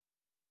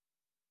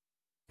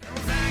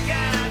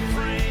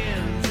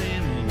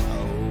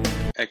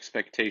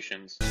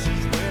expectations.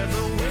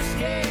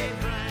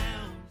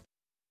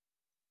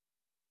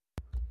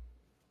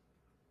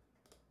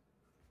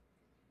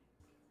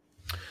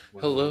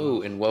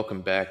 Hello and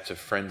welcome back to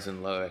Friends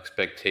and Low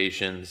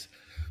Expectations.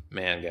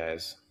 Man,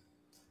 guys,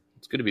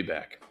 it's good to be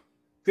back.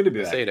 Good to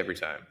be I back. say it every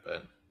time,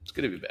 but it's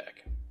good to be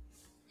back.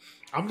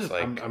 I'm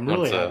like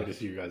really happy to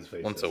see you guys'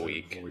 faces. Once a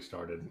week. Before we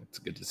started. It's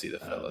good to see the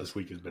fellas. This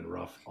week has been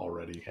rough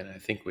already. And I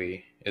think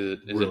is it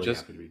really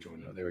just happy to be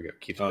joined. Oh, there we go.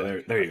 Keith's Oh,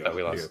 back. there you go.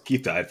 We lost.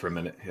 Keith died for a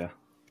minute. Yeah,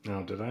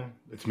 No, did I?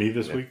 It's me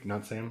this week,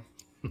 not Sam.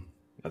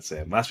 that's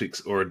Sam. Last week's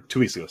or 2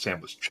 weeks ago,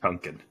 Sam was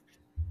chunking.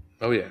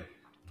 Oh yeah,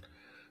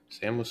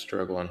 Sam was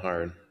struggling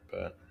hard,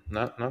 but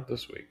not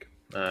this week.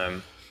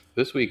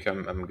 This week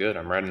I'm good.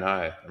 I'm riding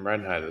high.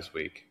 This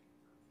week.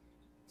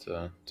 It's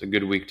a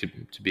good week to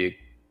be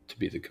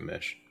the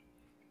commish.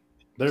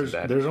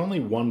 There's only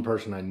one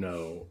person I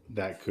know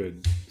that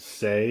could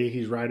say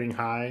he's riding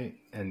high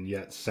and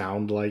yet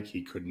sound like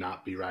he could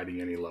not be riding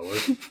any lower.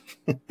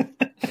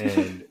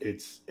 And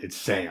it's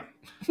Sam.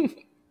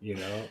 You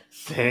know,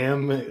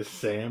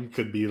 Sam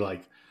could be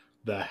like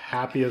the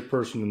happiest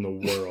person in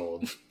the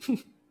world,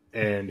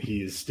 and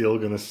he is still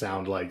gonna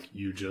sound like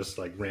you just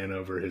like ran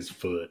over his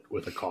foot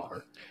with a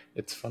car.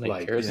 It's funny.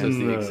 Kara says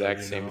the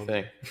exact same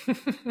thing.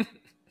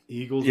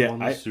 Eagles won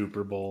the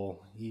Super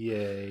Bowl.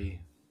 Yay.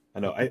 I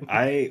know.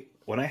 I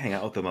when I hang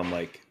out with him, I'm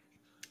like,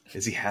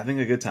 is he having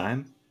a good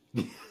time?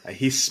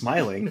 He's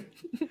smiling,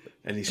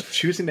 and he's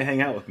choosing to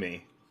hang out with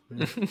me.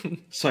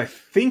 So I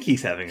think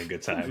he's having a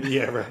good time.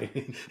 Yeah,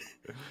 right.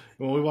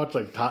 When we watch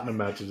like Tottenham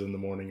matches in the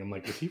morning, I'm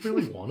like, does he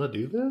really want to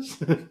do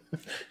this?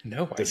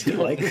 No. Does he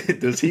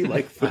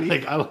like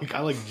footy?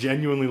 I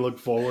genuinely look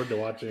forward to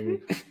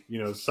watching,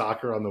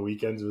 soccer on the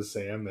weekends with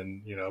Sam,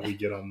 and we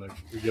get on the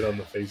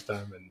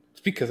FaceTime, and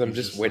it's because I'm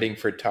just waiting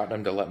for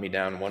Tottenham to let me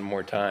down one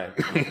more time.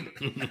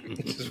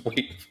 Just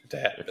waiting for it to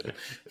happen.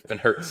 I've been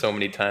hurt so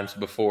many times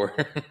before.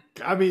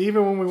 I mean,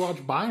 even when we watch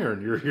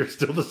Bayern, you're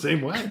still the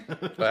same way.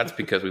 Well, that's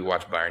because we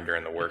watch Bayern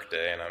during the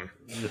workday, and I'm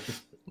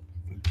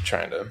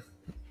trying to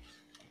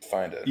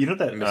find a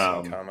missing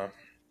comma.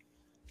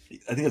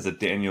 I think it's a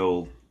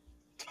Daniel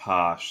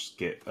Tosh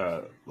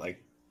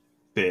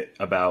bit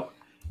about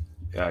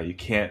you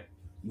can't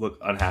look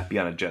unhappy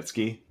on a jet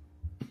ski.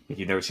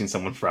 You've never seen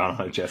someone frown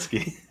on a jet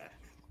ski.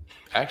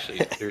 Actually,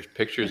 there's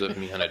pictures of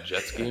me on a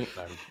jet ski.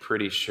 I'm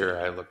pretty sure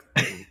I look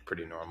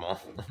pretty normal.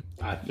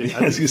 I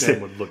think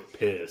Sam would look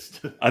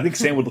pissed. I think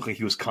Sam would look like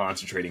he was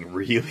concentrating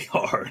really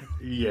hard.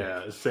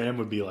 Yeah, Sam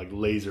would be like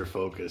laser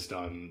focused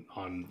on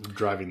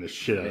driving the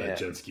shit out of that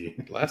jet ski.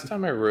 Last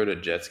time I rode a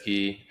jet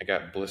ski, I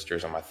got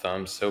blisters on my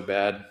thumbs so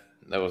bad.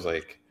 That was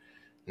like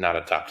not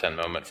a top 10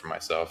 moment for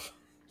myself,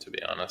 to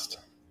be honest.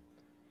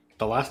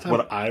 The last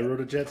time I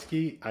rode a jet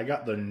ski, I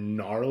got the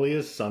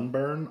gnarliest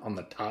sunburn on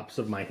the tops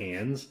of my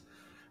hands.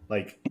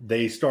 Like,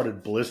 they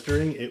started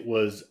blistering. It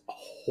was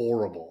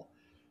horrible.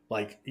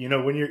 Like,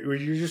 when you're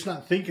just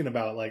not thinking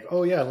about like,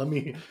 oh yeah, let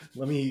me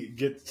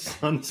get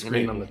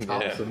sunscreen on the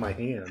tops of my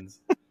hands.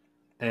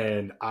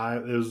 And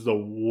it was the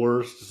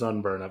worst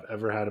sunburn I've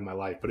ever had in my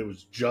life, but it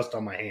was just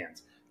on my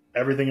hands.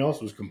 Everything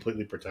else was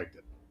completely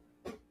protected.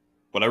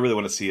 What I really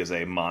want to see is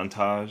a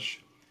montage,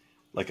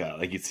 like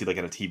you'd see like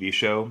in a TV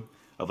show,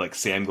 of like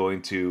Sam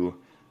going to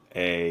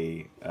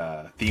a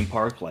theme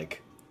park,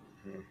 like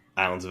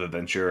Islands of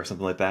Adventure or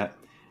something like that,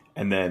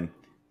 and then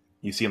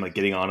you see him like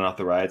getting on and off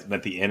the rides, and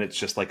at the end it's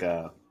just like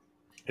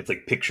it's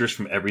like pictures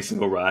from every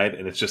single ride,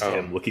 and it's just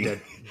him looking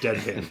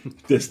deadpan,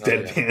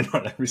 deadpan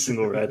on every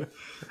single ride.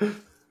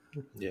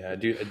 Yeah, I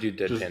do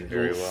deadpan just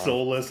very well.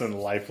 Soulless and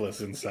lifeless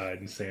inside,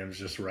 and Sam's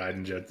just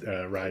riding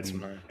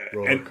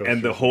roller coaster.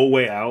 And the whole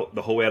way out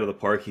of the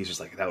park, he's just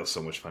like, "That was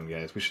so much fun,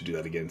 guys. We should do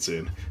that again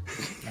soon."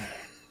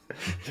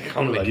 I'm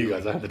gonna let you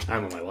guys. I have the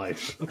time of my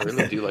life. I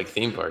really do like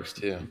theme parks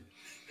too.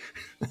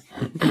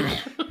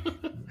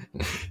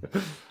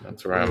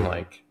 That's where I'm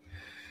like,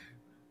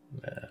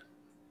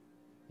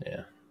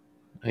 yeah.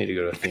 I need to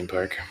go to a theme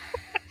park.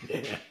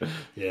 Yeah,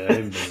 I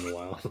haven't been in a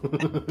while.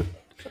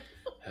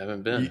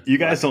 Haven't been. You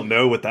guys don't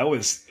know what that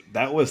was.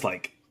 That was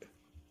like.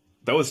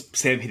 That was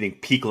Sam hitting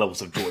peak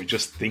levels of joy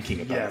just thinking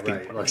about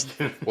it.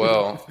 Right.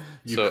 Well,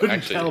 you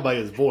couldn't tell by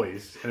his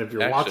voice, and if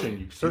you're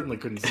watching, you certainly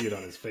couldn't see it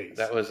on his face.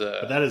 But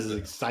that is as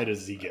excited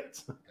as he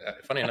gets.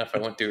 Funny enough, I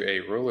went through a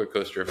roller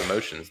coaster of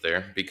emotions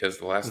there because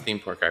the last theme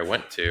park I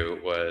went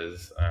to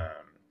was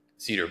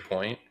Cedar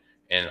Point,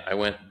 and I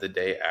went the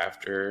day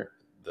after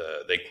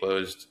they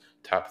closed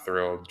Top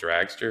Thrill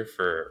Dragster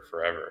for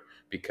forever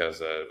because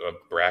a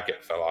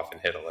bracket fell off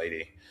and hit a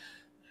lady,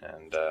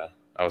 and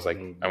I was like,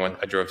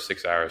 I drove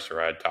 6 hours to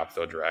ride Top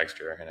Thrill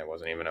Dragster, and it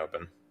wasn't even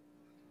open.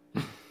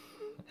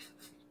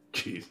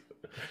 Jeez.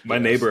 My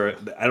neighbor,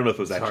 I don't know if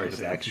it was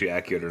actually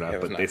accurate or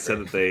not, but they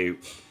said that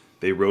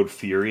they rode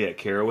Fury at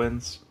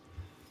Carowinds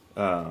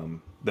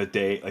the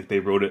day, like they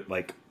rode it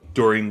like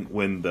during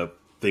when the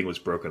thing was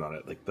broken on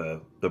it, like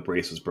the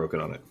brace was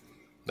broken on it.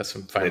 That's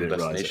some Final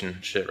Destination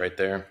shit right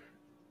there.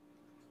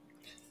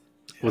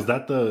 Was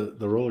that the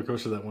roller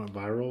coaster that went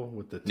viral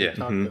with the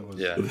TikTok?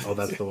 Yeah. Oh,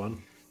 that's the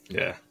one?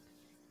 Yeah.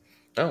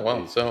 Oh,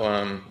 well.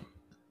 So,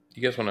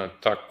 you guys want to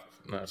talk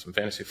some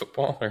fantasy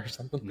football or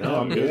something?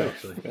 No, I'm good,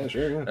 actually. Yeah,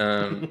 sure. Yeah.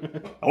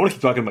 I want to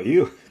keep talking about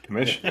you,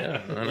 Commish.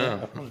 Yeah, I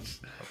know.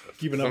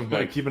 Keeping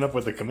up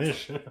with the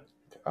commish.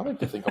 I like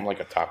to think I'm like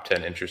a top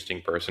 10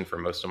 interesting person for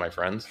most of my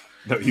friends.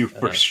 No, you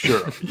for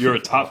sure. You're a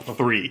top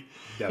 3.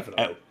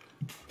 Definitely.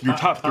 You're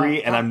top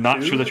 3, and I'm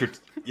not sure that you're.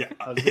 Yeah,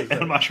 and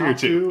I'm not sure you're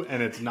 2.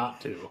 And it's not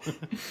 2.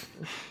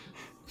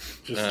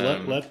 Just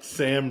let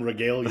Sam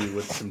regale you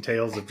with some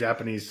tales of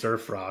Japanese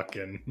surf rock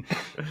and.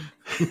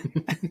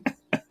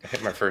 I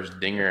hit my first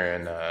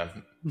dinger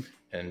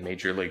in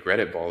Major League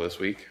Reddit ball this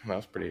week. That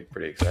was pretty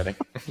exciting.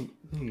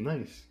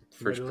 Nice.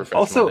 First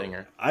professional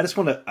dinger. I just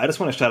want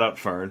to shout out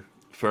Fern.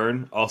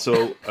 Fern,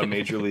 also a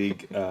Major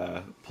League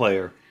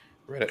player.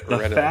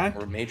 The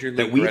fact Major League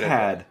that we Reddit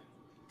had, ball.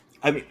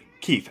 I mean,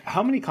 Keith,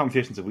 how many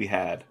conversations have we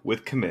had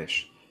with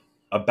Commish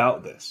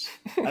about this?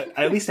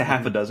 At least a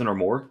half a dozen or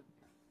more.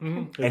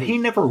 Mm-hmm. And he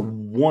never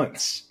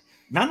once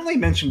not only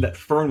mentioned that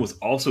Fern was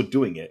also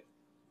doing it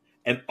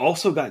and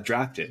also got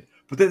drafted,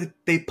 but that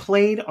they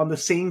played on the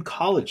same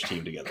college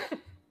team together.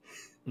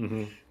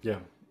 Mm-hmm. Yeah.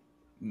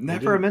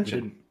 Never a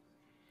mention.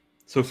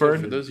 So Fern,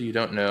 for those of you who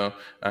don't know,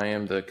 I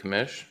am the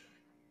Commish.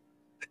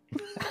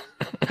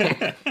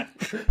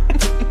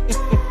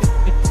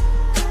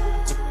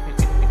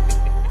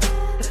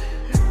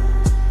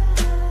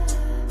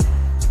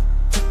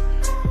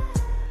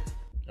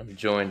 I'm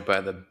joined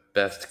by the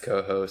best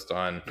co-host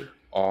on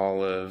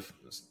all of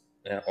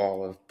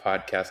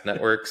podcast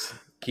networks,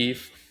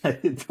 Kief. I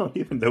don't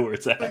even know where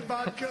it's at.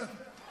 Vodka,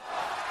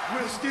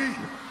 whiskey,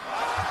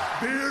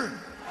 beer,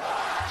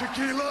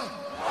 tequila,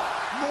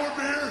 more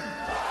beer,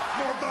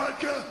 more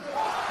vodka,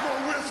 more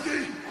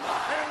whiskey,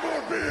 and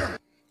more beer.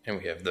 And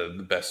we have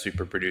the best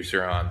super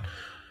producer on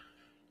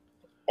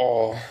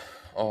all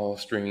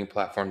streaming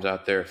platforms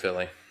out there,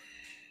 Philly.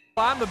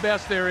 I'm the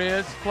best there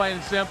is, plain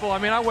and simple. I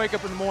mean, I wake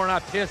up in the morning, I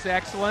piss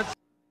excellence.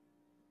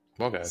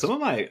 Well, guys. Some of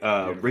my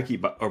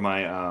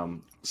my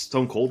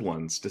Stone Cold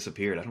ones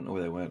disappeared. I don't know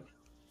where they went.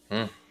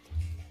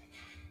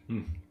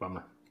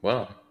 Bummer.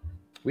 Well,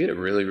 we had a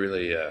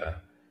really, it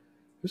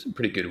was a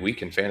pretty good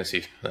week in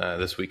fantasy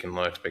this week in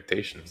Low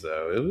Expectations,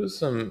 though. It was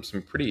some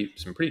pretty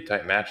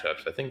tight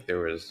matchups. I think there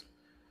was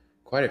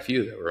quite a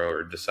few that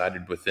were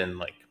decided within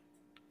like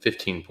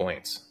 15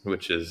 points,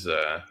 which is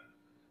a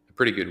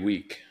pretty good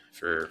week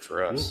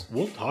for us.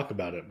 We'll talk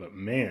about it, but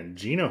man,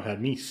 Gino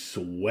had me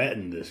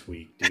sweating this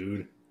week,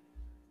 dude.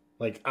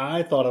 Like,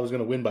 I thought I was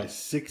going to win by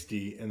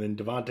 60, and then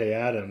Devontae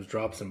Adams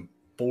drops him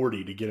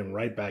 40 to get him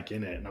right back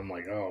in it, and I'm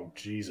like, oh,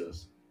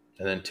 Jesus.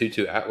 And then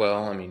Tutu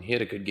Atwell, I mean, he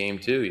had a good game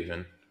too,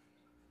 even.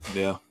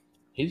 Yeah.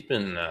 He's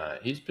been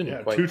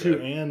quite Tutu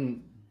good.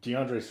 And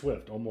DeAndre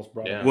Swift almost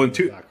brought him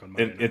back on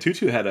Monday night. And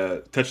Tutu had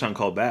a touchdown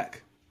called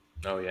back.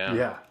 Oh, yeah.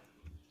 Yeah.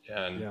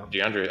 And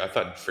DeAndre, I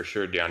thought for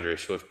sure DeAndre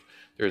Swift,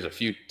 there was a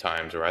few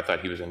times where I thought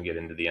he was going to get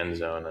into the end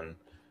zone,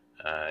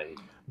 and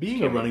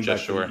being a running back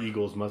for the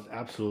Eagles must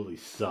absolutely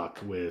suck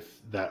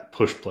with that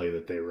push play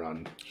that they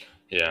run.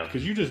 Yeah,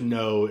 because you just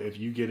know if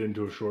you get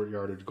into a short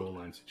yardage goal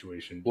line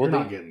situation, you're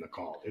not getting the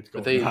call. It's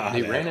going.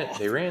 But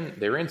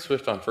they ran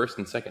Swift on first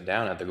and second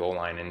down at the goal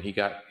line, and he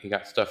got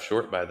stuffed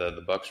short by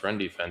the Bucs run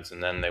defense,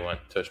 and then they went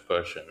tush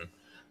push and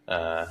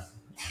I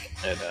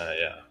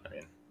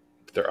mean,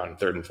 they're on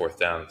third and fourth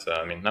down, so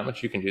I mean, not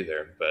much you can do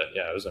there. But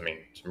yeah, it was some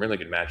really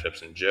good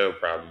matchups, and Joe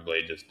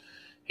probably just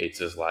hates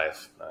his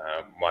life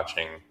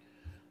watching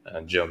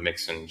Joe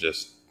Mixon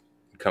just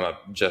come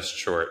up just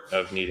short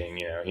of needing.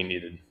 He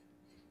needed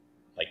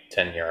like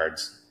 10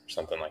 yards,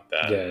 something like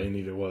that. Yeah, he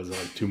needed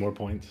like 2 more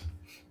points.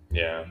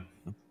 Yeah.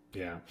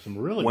 Some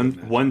really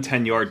one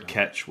 10-yard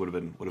catch would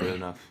have been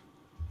enough.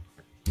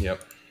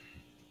 Yep.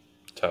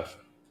 Tough.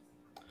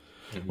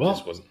 Well,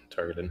 just wasn't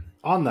targeted.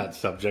 On that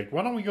subject,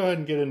 why don't we go ahead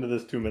and get into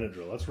this 2-minute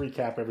drill? Let's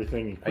recap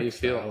everything. How you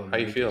feel about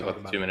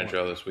the 2-minute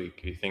drill this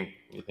week? You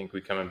think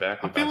we coming back?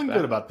 I'm feeling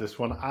good about this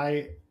one.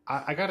 I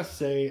gotta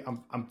say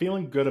I'm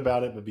feeling good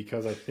about it, but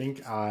because I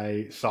think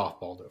I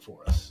softballed it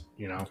for us.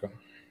 Okay.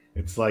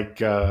 It's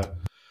like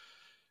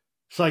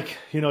it's like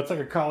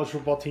a college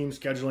football team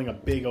scheduling a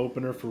big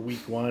opener for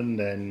week 1.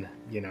 Then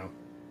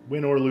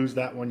win or lose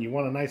that one, you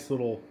want a nice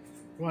little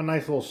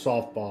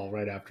softball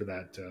right after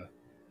that to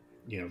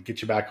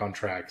get you back on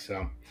track.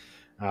 So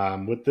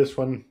with this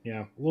one,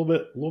 a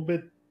little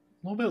bit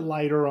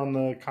lighter on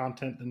the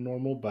content than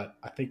normal, but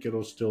I think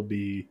we'll still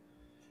be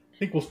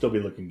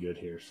looking good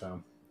here.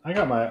 So I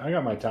got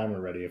my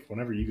timer ready.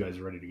 Whenever you guys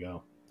are ready to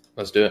go,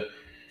 let's do it.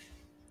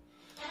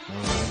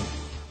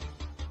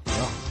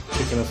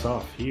 Kicking us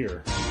off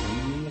here,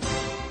 we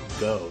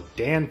go.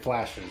 Dan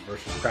Flashes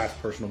versus Craft's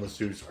Personal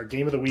Masseuse. Our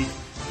game of the week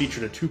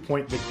featured a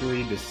 2-point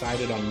victory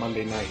decided on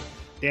Monday night.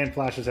 Dan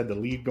Flashes had the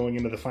lead going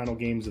into the final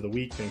games of the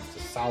week thanks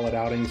to solid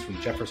outings from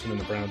Jefferson and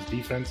the Browns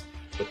defense,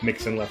 with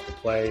Mixon left to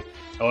play.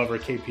 However,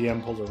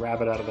 KPM pulls a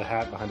rabbit out of the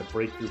hat behind a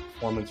breakthrough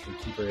performance from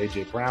keeper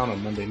A.J. Brown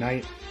on Monday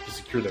night to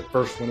secure their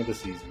first win of the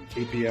season.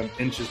 KPM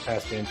inches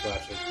past Dan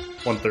Flashes,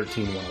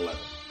 113-111.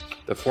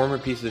 The former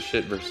piece of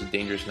shit versus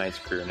Dangerous Knights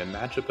crew. In a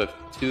matchup of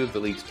two of the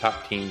league's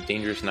top teams,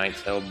 Dangerous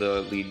Knights held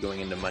the lead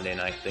going into Monday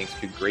night thanks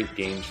to great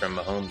games from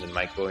Mahomes and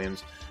Mike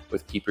Williams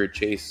with keeper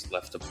Chase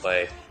left to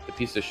play. The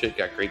piece of shit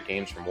got great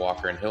games from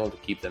Walker and Hill to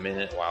keep them in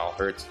it, while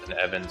Hurts and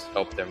Evans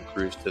helped them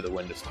cruise to the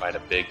win despite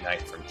a big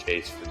night from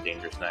Chase for the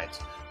Dangerous Knights.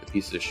 The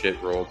piece of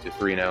shit rolled to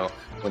 3-0,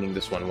 winning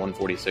this one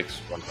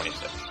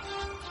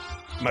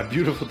 146-126. My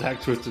beautiful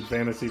Dak Twisted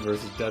Fantasy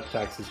versus Death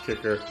Tax's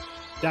kicker.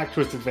 Dak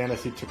Twisted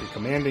Fantasy took a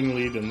commanding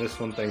lead in this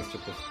one thanks to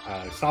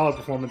solid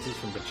performances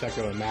from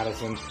Pacheco and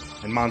Madison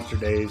and monster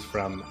days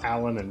from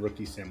Allen and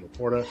rookie Sam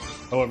Laporta.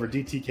 However,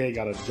 DTK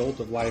got a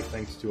jolt of life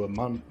thanks to a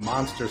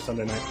monster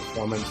Sunday night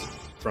performance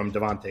from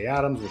Devontae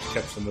Adams, which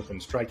kept them within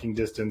striking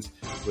distance,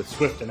 with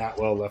Swift and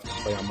Atwell left to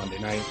play on Monday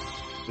night.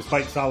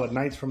 Despite solid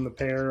nights from the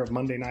pair of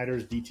Monday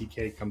Nighters,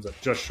 DTK comes up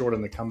just short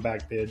in the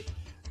comeback bid.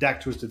 Dak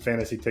Twisted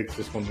Fantasy takes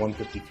this one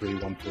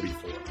 153-144.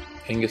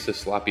 Angus's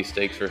Sloppy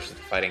Steaks versus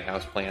the Fighting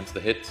Houseplants. The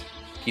hits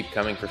keep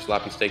coming for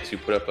Sloppy Steaks, who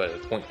put up a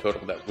point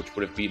total which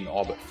would have beaten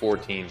all but 4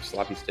 teams.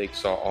 Sloppy Steaks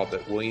saw all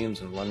but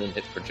Williams and London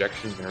hit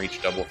projections and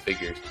reach double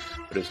figures,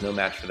 but is no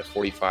match for the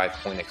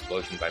 45-point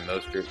explosion by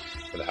Mostert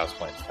for the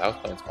Houseplants. The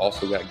Houseplants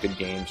also got good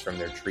games from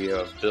their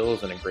trio of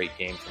Bills and a great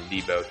game from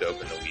Debo to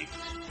open the week.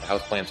 The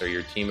Houseplants are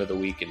your team of the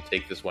week and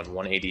take this one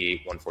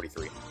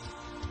 188-143.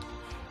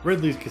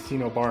 Ridley's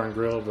Casino Bar and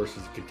Grill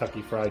versus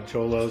Kentucky Fried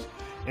Cholos.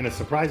 In a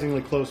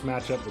surprisingly close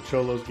matchup, the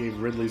Cholos gave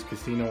Ridley's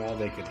Casino all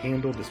they could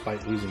handle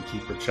despite losing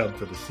keeper Chubb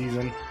for the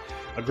season.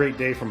 A great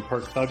day from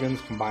Perk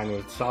Thuggins combined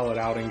with solid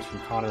outings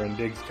from Connor and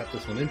Diggs kept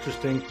this one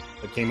interesting,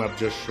 but came up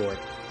just short.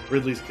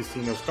 Ridley's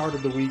Casino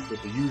started the week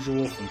with the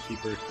usual from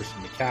keeper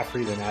Christian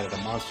McCaffrey, then added a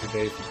monster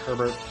day from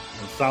Herbert,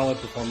 and solid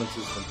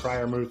performances from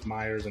Freiermuth,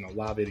 Myers, and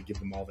Olave to give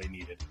them all they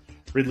needed.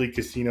 Ridley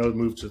Casino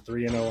moved to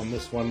 3-0 on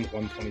this one,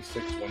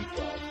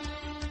 126-112.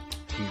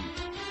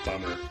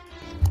 Bummer.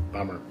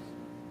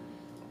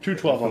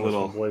 212 on this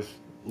one, boys.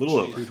 Little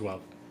over.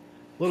 212.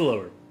 Little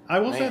over. I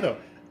will say though,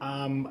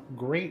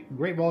 great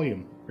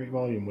volume. Great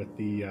volume with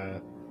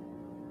the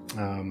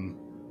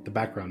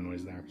background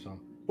noise there. So.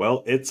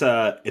 Well, it's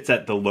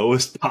at the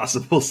lowest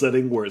possible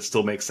setting where it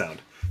still makes sound.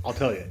 I'll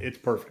tell you, it's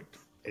perfect.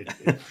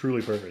 It's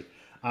truly perfect.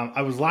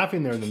 I was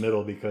laughing there in the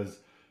middle because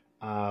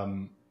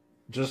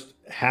just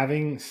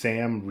having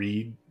Sam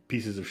read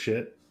pieces of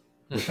shit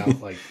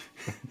without like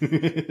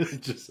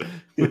just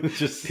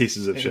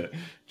pieces of shit,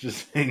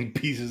 just saying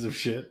pieces of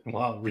shit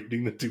while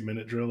reading the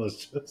 2-minute drill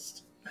is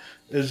it's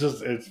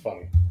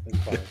funny. It's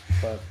funny.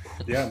 But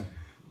yeah,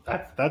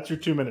 that's your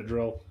 2-minute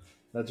drill.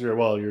 That's your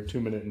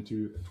 2-minute and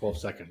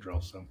 12-second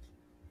drill. So,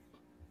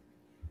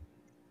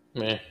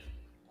 man,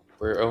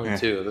 we're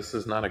 0-2. This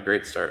is not a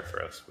great start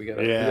for us. We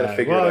gotta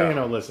figure it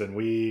out. Listen,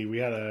 we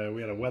had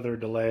a weather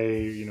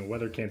delay,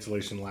 weather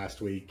cancellation last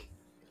week.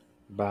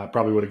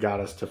 Probably would have got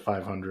us to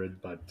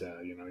 500, but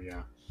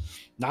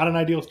not an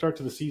ideal start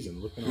to the season.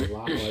 Looking a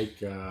lot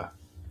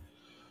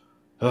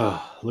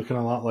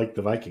like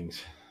the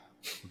Vikings.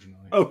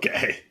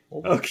 Okay,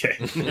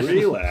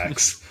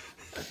 relax.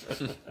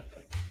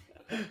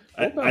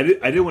 I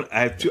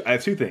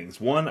have two things.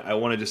 One, I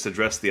want to just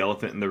address the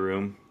elephant in the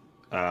room,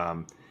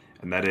 and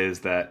that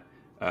is that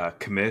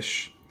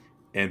Commish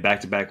in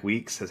back-to-back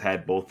weeks has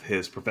had both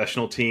his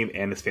professional team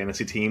and his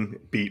fantasy team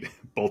beat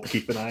both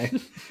Kief and I.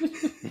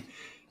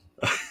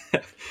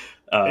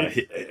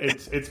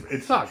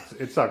 It sucks.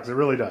 It sucks. It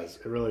really does.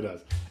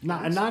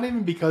 Not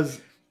even because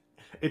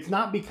it's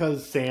not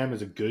because Sam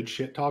is a good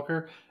shit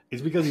talker.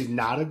 It's because he's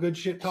not a good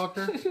shit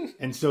talker,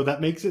 and so that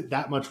makes it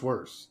that much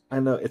worse. I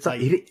know. It's like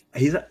he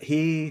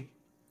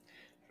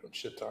don't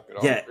shit talk at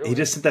all. Yeah, really. He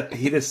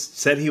just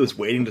said he was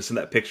waiting to send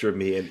that picture of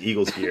me in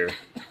Eagles gear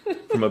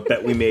from a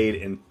bet we made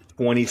in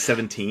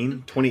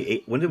 2017,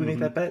 28. When did we make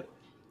that bet?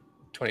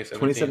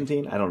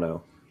 2017. I don't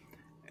know.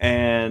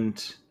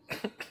 And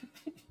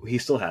he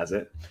still has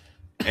it.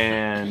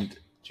 And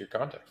it's your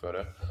contact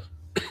photo.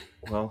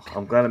 Well,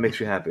 I'm glad it makes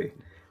you happy.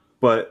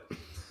 But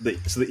the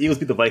Eagles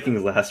beat the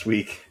Vikings last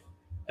week,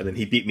 and then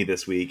he beat me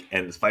this week,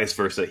 and it's vice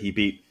versa. He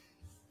beat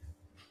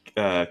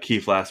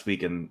Kief last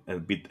week, and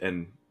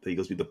the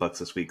Eagles beat the Bucks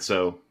this week.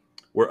 So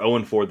we're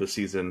 0-4 this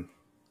season.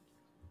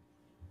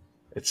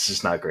 It's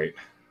just not great.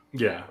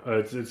 Yeah,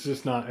 it's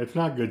just not. It's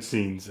not good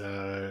scenes.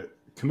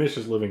 Commish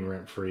is living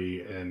rent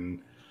free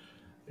in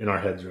our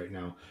heads right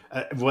now.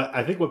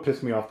 What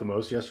pissed me off the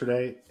most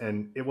yesterday,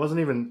 and it wasn't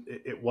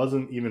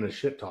even a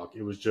shit talk.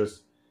 It was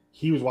just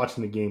he was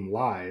watching the game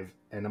live,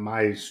 and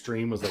my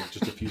stream was like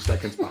just a few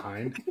seconds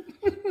behind,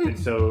 and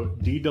so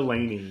D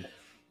Delaney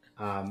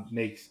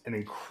makes an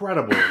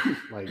incredible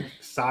like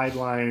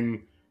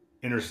sideline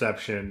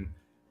interception,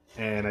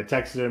 and I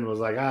texted him and was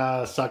like,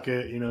 suck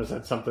it,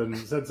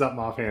 said something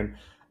offhand.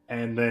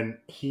 And then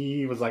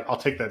he was like, I'll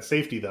take that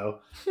safety,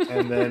 though.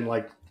 And then,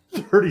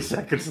 30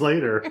 seconds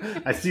later,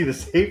 I see the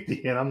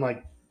safety, and I'm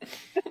like,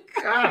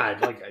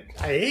 God, I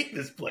hate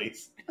this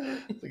place. I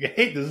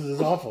hate this. This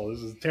is awful. This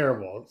is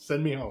terrible.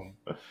 Send me home.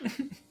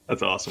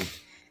 That's awesome.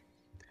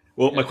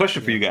 Well, my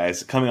question for you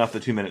guys, coming off the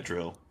 2-minute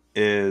drill,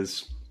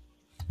 is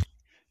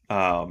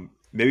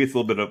maybe it's a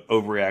little bit of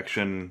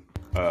overreaction,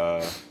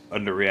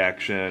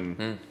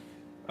 underreaction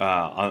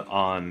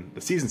on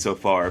the season so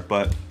far,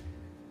 but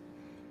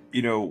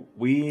we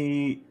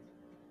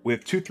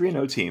have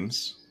 2-3-0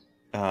 teams,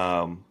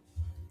 a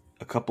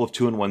couple of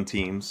 2-1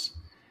 teams,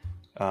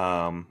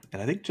 and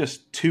I think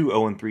just 2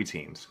 0-3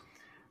 teams.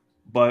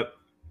 But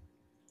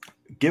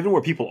given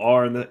where people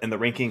are in the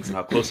rankings and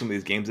how close some of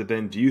these games have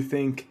been, do you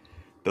think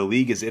the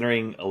league is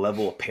entering a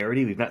level of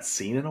parity we've not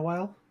seen in a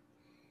while?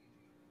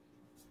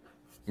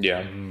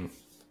 Yeah,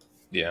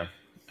 yeah.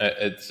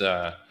 It's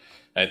I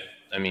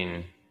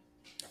mean,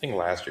 I think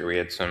last year we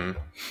had some.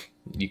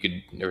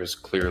 There was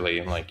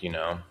clearly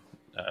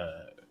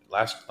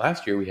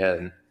last year we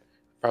had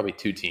probably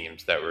two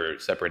teams that were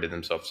separated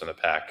themselves in the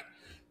pack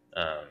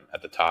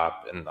at the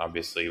top, and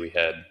obviously we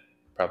had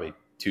probably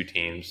two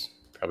teams,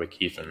 probably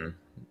Kief and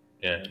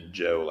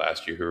Joe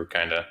last year, who were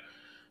kind of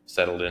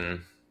settled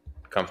in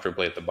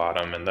comfortably at the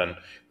bottom, and then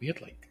we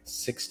had like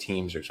 6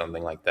 teams or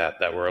something like that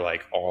were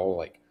like all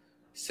like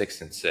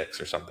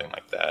 6-6 or something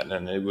like that,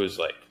 and it was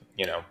like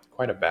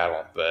quite a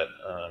battle. But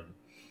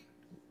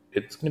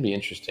it's going to be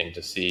interesting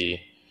to see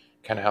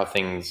kind of how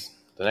things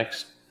the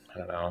next, I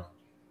don't know,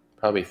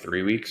 probably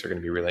 3 weeks are going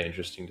to be really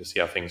interesting to see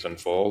how things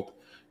unfold,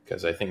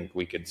 because I think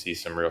we could see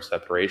some real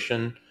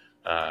separation,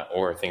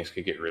 or things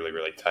could get really,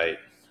 really tight,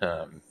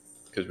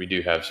 because we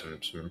do have some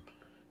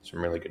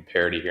really good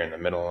parity here in the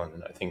middle,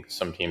 and I think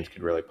some teams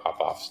could really pop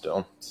off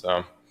still.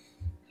 So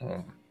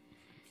I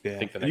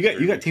think the next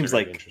you got teams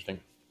like interesting.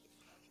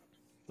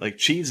 Like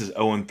Cheese is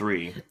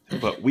 0-3,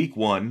 but week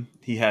 1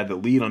 he had the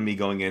lead on me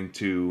going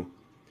into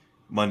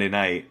Monday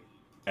night,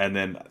 and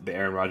then the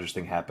Aaron Rodgers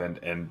thing happened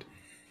and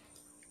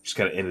just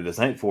kind of ended his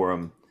night for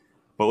him.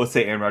 But let's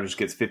say Aaron Rodgers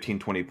gets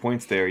 15-20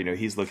 points there,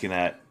 he's looking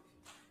at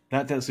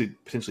not necessarily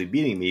potentially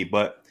beating me,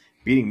 but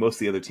beating most of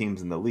the other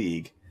teams in the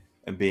league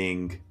and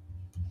being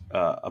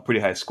a pretty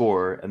high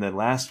score. And then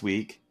last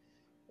week,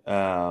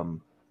 a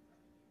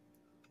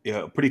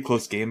pretty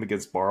close game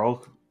against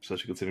Barl,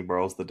 especially considering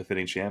Barl's the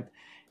defending champ.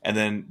 And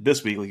then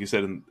this week, like you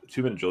said, in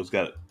 2 minutes, Joe's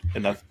got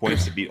enough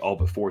points to beat all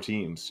but 4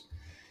 teams,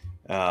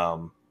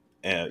 and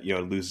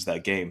loses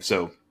that game.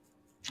 So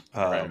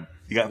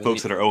you got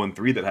folks that are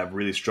 0-3 that have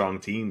really strong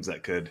teams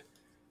that could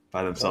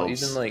find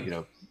themselves.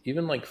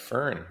 Even like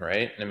Fern,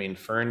 right? I mean,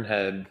 Fern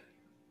had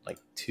like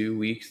 2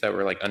 weeks that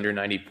were like under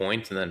 90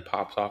 points, and then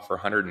pops off for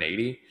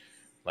 180.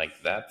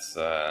 Like that's,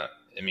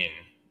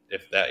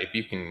 if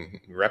you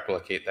can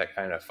replicate that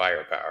kind of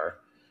firepower,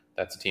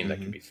 that's a team that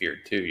can be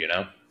feared too.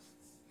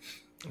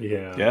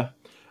 Yeah.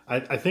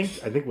 I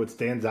think what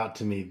stands out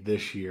to me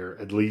this year,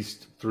 at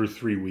least through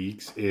 3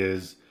 weeks,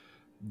 is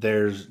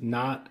there's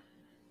not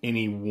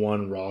any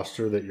one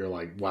roster that you're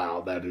like,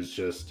 wow, that is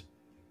just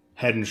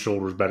head and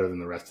shoulders better than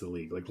the rest of the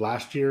league. Like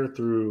last year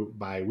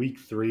by week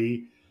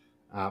 3,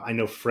 I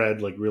know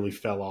Fred like really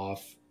fell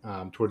off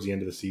towards the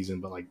end of the season,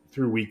 but like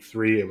through week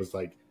 3, it was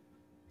like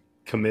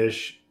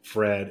Commish,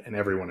 Fred, and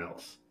everyone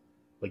else.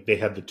 Like they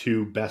had the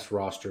 2 best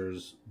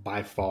rosters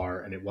by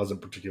far, and it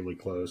wasn't particularly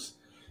close.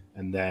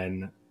 And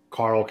then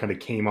Carl kind of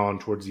came on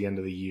towards the end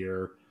of the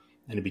year,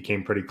 and it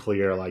became pretty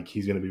clear like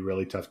he's going to be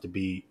really tough to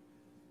beat.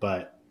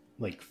 But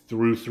like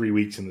through 3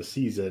 weeks in the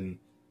season,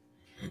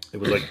 it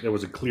was like there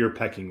was a clear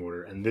pecking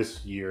order. And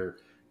this year,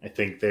 I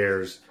think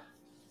there's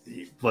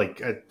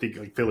like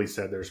Philly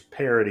said, there's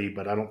parity,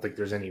 but I don't think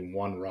there's any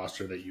one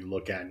roster that you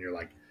look at and you're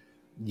like,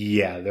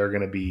 yeah, they're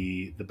going to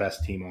be the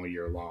best team all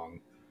year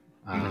long.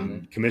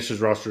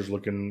 Commission's roster is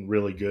looking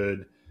really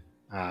good.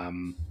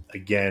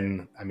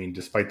 Again, I mean,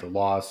 despite the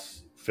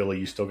loss, Philly,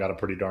 you still got a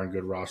pretty darn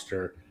good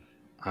roster.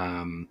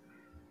 And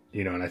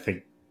I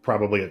think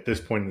probably at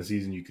this point in the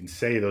season, you can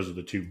say those are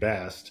the 2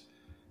 best.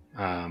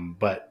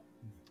 But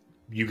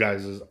you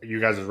guys'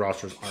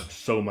 rosters aren't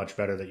so much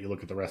better that you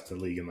look at the rest of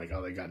the league and like,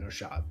 oh, they got no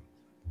shot.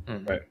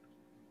 Right.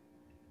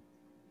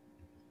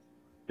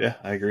 Yeah,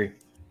 I agree.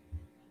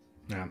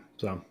 Yeah.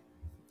 So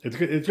it's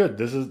good. It's good.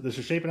 This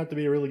is shaping up to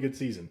be a really good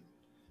season.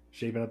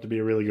 Shaping up to be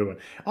a really good one.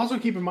 Also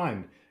keep in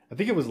mind, I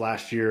think it was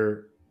last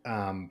year,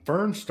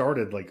 Fern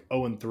started like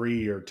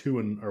 0-3 or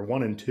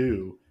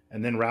 1-2,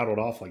 and then rattled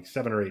off like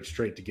 7 or 8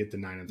 straight to get to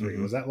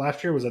 9-3. Was that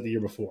last year or was that the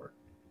year before?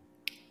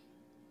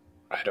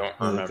 I don't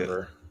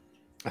remember.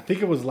 I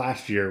think it was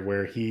last year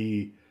where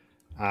he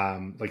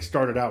like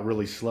started out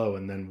really slow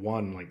and then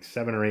won like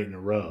 7 or 8 in a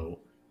row.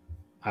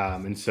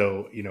 And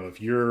so,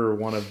 if you're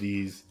one of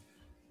these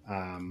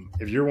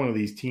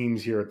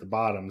teams here at the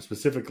bottom,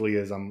 specifically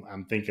as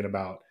I'm thinking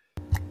about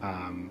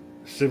Austin,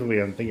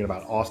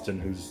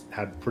 who's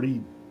had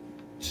pretty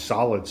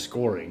solid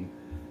scoring.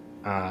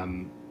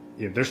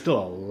 There's still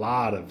a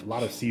lot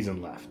of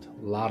season left.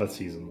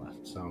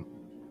 So,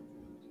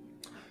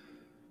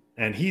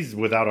 and he's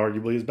without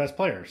arguably his best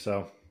player.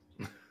 So,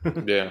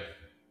 yeah,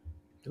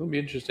 it'll be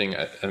interesting.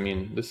 I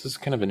mean, this is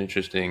kind of an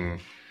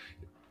interesting.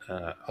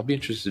 I'll be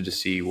interested to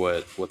see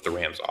what the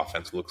Rams'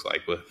 offense looks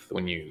like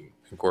when you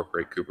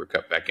incorporate Cooper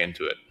Kupp back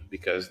into it,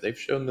 because they've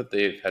shown that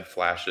they've had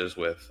flashes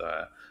with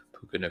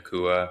Puka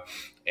Nacua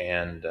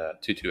and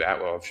Tutu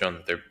Atwell have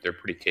shown that they're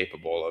pretty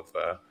capable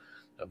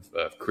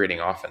of creating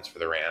offense for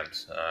the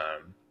Rams.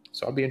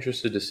 So I'll be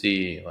interested to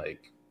see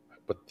like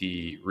what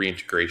the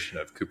reintegration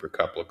of Cooper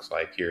Kupp looks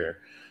like here.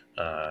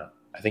 I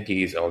think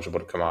he's eligible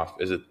to come off.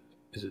 Is it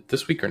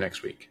this week or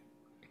next week?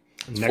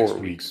 It's next 4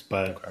 week, weeks.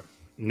 but Okay.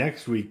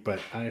 next week. But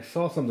I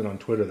saw something on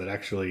Twitter that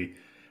actually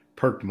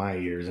perked my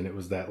ears, and it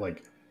was that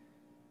like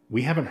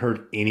we haven't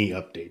heard any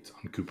updates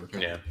on Cooper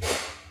Kupp. Yeah.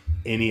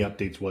 Any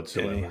updates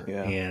whatsoever.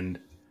 Yeah.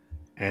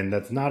 And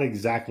that's not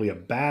exactly a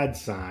bad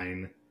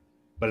sign,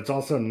 but it's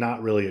also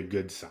not really a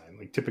good sign.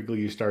 Like typically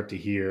you start to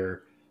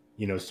hear,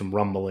 some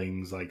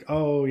rumblings like,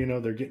 oh,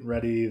 they're getting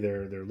ready,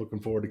 they're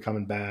looking forward to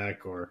coming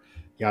back, or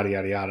yada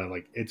yada yada.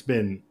 Like it's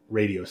been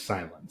radio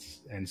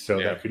silence. And so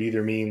that could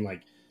either mean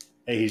like,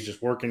 hey, he's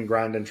just working,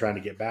 grinding, trying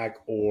to get back,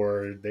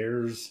 or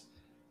there's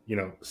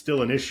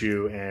still an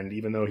issue, and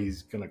even though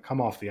he's going to come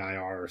off the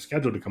IR or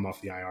scheduled to come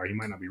off the IR, he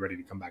might not be ready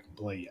to come back and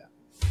play yet.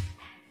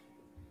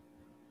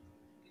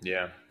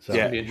 Yeah. So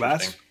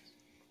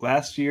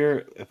last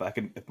year,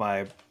 if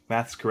my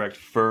math's correct,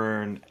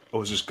 Fern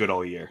was just good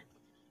all year.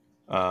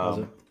 Was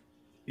it?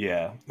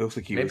 Yeah, it looks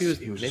like he was just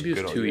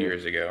good all 2 year.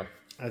 years ago.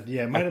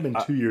 Yeah, it might have been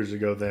 2 years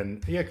ago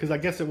then. Yeah, because I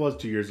guess it was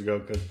 2 years ago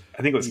because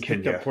I think it was he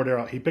picked up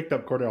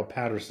Cordell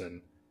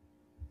Patterson,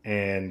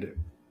 and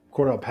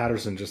Cordell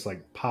Patterson just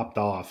like popped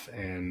off,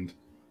 and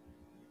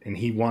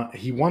he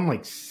won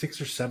like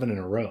 6 or 7 in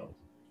a row.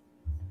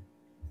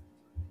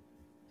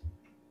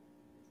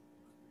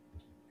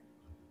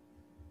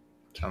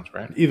 Sounds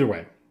right. Either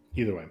way,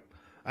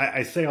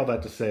 I say all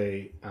that to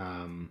say,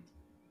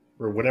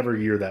 or whatever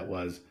year that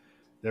was,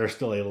 there's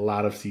still a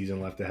lot of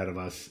season left ahead of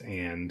us,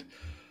 and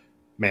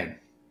man,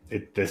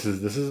 this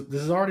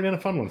has already been a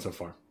fun one so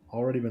far.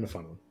 Already been a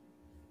fun one.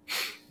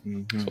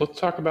 Mm-hmm. So let's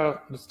talk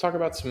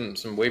about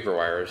some waiver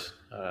wires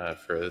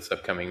for this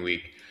upcoming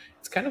week.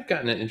 It's kind of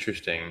gotten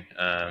interesting.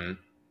 I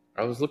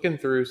was looking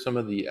through some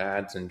of the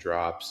ads and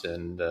drops,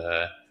 and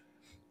I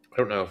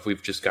don't know if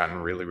we've just gotten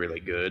really,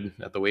 really good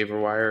at the waiver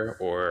wire,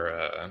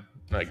 or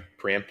like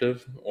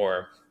preemptive,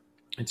 or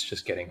it's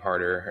just getting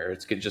harder, or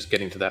it's just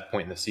getting to that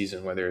point in the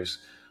season where there's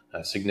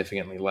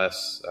significantly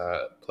less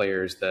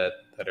players that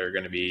are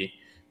going to be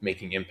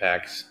making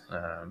impacts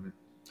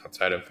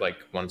outside of like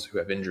ones who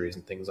have injuries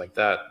and things like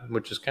that,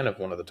 which is kind of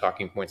one of the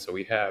talking points that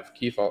we have.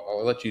 Kief,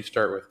 I'll let you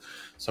start with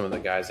some of the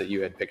guys that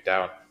you had picked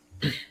out.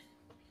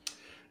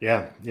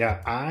 Yeah.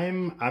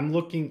 I'm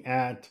looking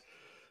at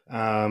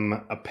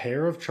a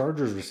pair of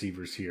Chargers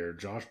receivers here,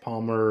 Josh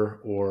Palmer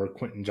or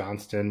Quentin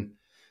Johnston.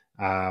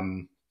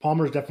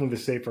 Palmer's definitely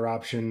the safer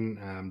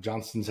option.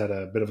 Johnston's had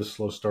a bit of a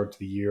slow start to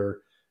the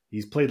year.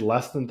 He's played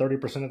less than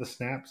 30% of the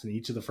snaps in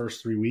each of the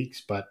first 3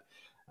 weeks, but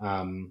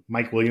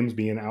Mike Williams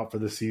being out for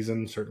the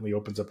season certainly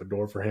opens up a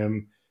door for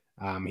him.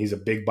 He's a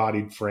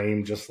big-bodied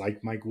frame, just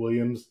like Mike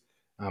Williams.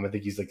 I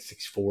think he's like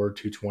 6'4",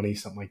 220,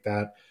 something like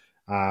that.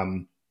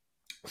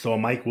 So a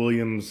Mike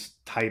Williams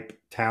type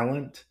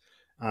talent.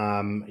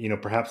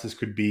 Perhaps this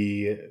could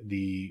be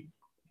the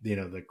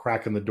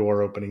crack in the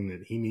door opening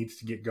that he needs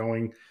to get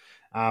going.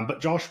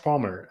 But Josh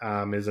Palmer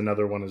is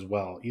another one as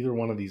well. Either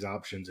one of these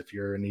options, if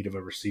you're in need of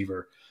a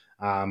receiver.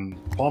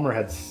 Palmer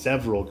had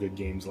several good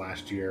games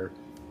last year,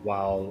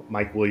 while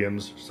Mike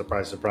Williams,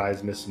 surprise,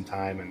 surprise, missed some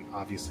time, and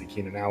obviously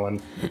Keenan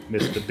Allen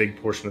missed a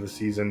big portion of the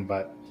season.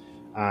 But,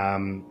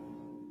 on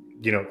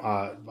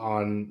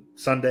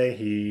Sunday,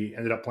 he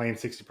ended up playing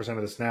 60%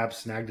 of the snaps,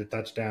 snagged a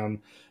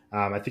touchdown.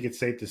 I think it's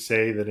safe to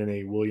say that in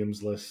a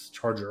Williams-less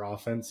Charger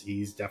offense,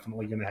 he's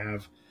definitely going to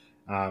have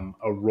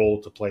a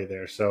role to play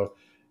there. So,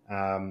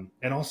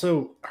 and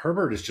also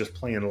Herbert is just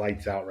playing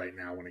lights out right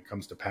now when it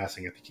comes to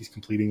passing. I think he's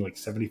completing like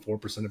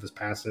 74% of his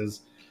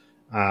passes.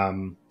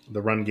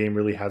 The run game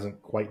really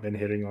hasn't quite been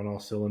hitting on all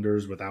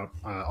cylinders without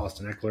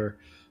Austin Eckler.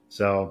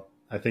 So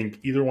I think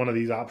either one of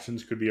these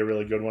options could be a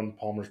really good one.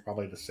 Palmer's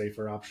probably the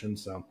safer option.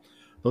 So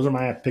those are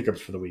my pickups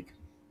for the week.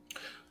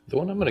 The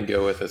one I'm going to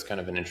go with is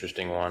kind of an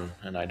interesting one,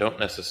 and I don't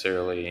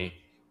necessarily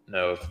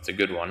know if it's a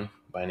good one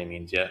by any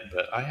means yet,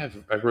 but I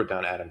wrote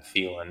down Adam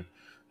Thielen.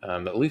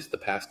 At least the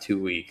past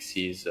 2 weeks,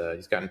 he's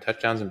gotten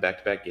touchdowns in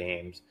back-to-back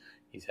games.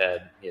 He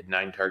had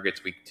 9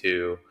 targets week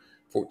 2,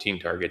 14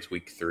 targets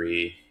week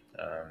 3,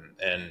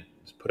 and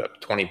he's put up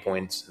 20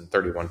 points and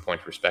 31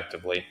 points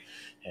respectively.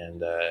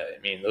 And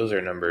those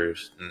are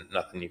numbers,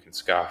 nothing you can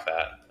scoff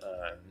at.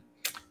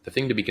 The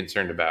thing to be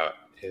concerned about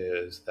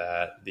is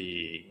that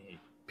the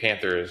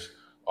Panthers'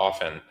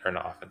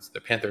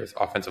 the Panthers'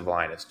 offensive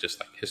line is just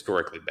like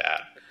historically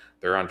bad.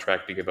 They're on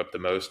track to give up the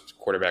most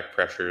quarterback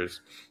pressures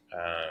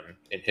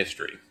in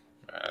history.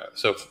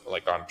 So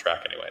on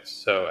track anyways.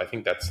 So I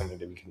think that's something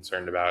to be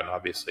concerned about. And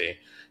obviously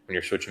when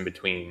you're switching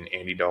between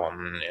Andy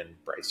Dalton and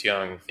Bryce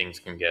Young, things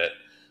can get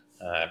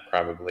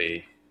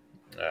probably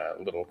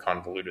a little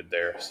convoluted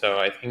there. So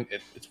I think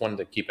it's one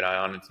to keep an eye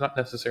on. It's not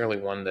necessarily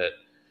one that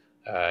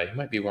he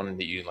might be one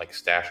that you like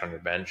stash on your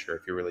bench, or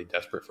if you're really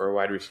desperate for a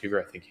wide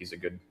receiver, I think he's a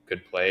good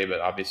play.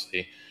 But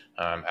obviously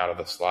out of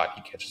the slot,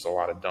 he catches a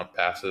lot of dump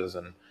passes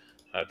and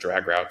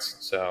drag routes.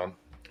 So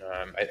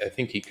I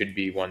think he could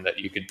be one that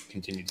you could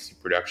continue to see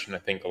production. I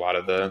think a lot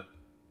of the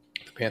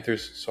The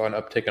Panthers saw an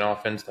uptick in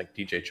offense, like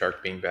DJ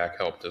Chark being back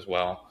helped as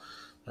well.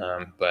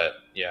 But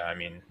yeah, I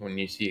mean, when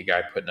you see a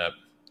guy putting up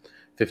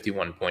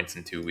 51 points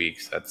in 2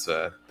 weeks, that's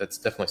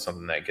definitely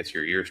something that gets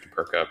your ears to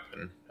perk up.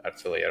 And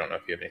Philly, I don't know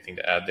if you have anything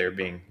to add there,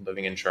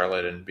 living in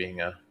Charlotte and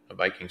being a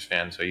Vikings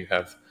fan, so you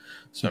have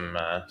some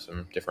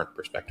different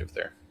perspective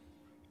there.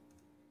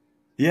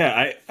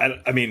 Yeah,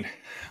 I mean,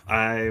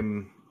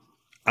 I'm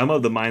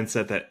of the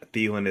mindset that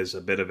Thielen is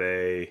a bit of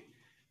a.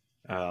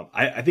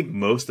 I think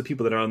most of the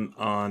people that are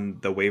on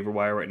the waiver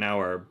wire right now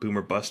are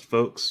boomer bust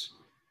folks.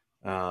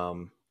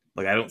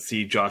 Like I don't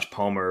see Josh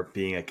Palmer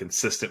being a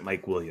consistent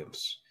Mike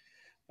Williams.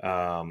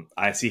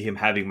 I see him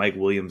having Mike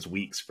Williams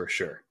weeks for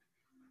sure.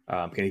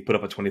 Can he put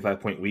up a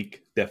 25-point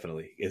week?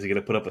 Definitely. Is he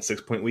going to put up a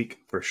 6-point week?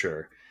 For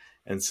sure.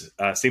 And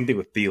same thing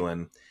with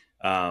Thielen.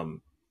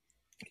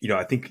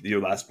 I think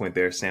your last point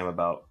there, Sam,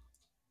 about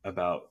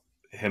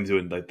him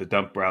doing like the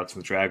dump routes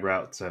and the drag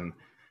routes and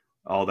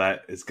all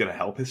that is going to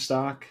help his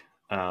stock.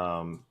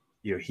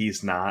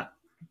 He's not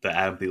the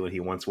Adam Thielen he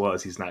once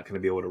was. He's not going to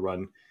be able to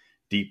run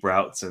deep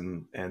routes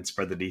and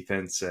spread the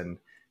defense. And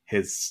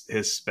his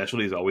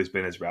specialty has always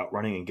been his route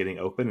running and getting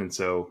open. And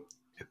so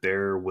if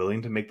they're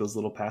willing to make those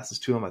little passes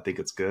to him, I think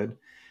it's good.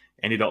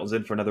 Andy Dalton's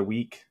in for another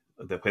week.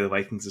 They play the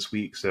Vikings this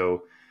week.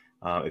 So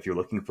if you're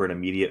looking for an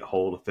immediate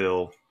hole to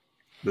fill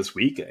this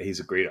week,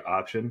 he's a great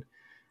option.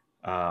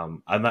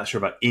 I'm not sure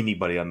about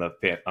anybody on the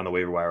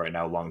waiver wire right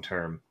now long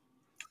term.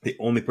 The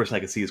only person I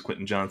can see is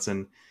Quentin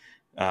Johnson,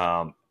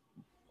 but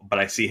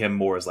I see him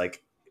more as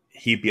like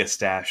he'd be a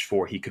stash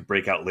for he could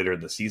break out later in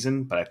the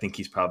season. But I think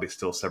he's probably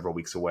still several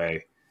weeks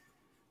away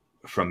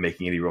from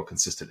making any real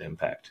consistent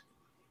impact.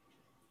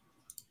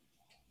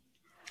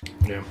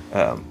 Yeah.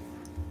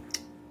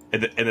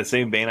 In the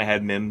same vein, I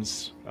had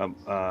Mims,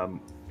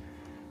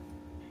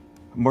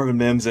 Marvin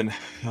Mims, and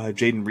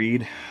Jaden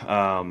Reed,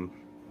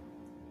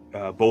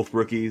 both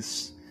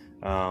rookies.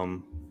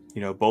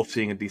 Both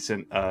seeing a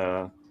decent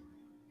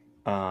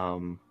amount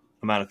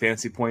of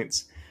fantasy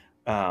points.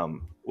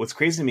 What's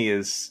crazy to me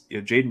is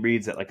Jaden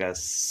Reed's at like a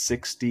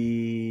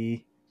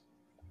 60%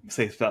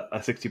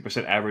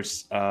 average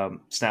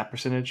snap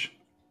percentage,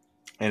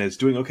 and is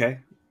doing okay.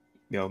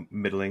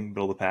 Middle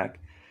of the pack.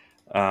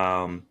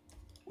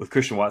 With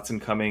Christian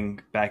Watson coming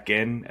back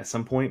in at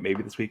some point,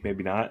 maybe this week,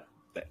 maybe not.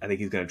 I think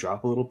he's going to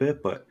drop a little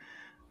bit, but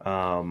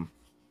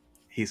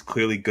he's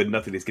clearly good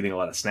enough that he's getting a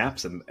lot of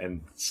snaps,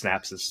 and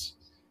snaps is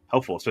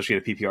helpful, especially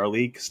in a PPR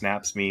league.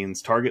 Snaps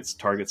means targets.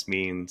 Targets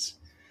means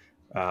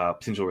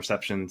potential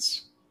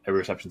receptions. Every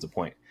reception's a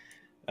point.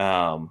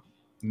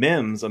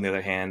 Mims, on the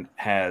other hand,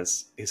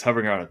 is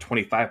hovering around a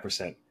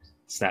 25%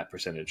 snap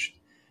percentage,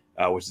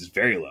 which is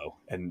very low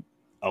and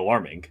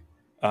alarming.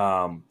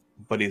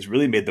 But he's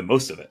really made the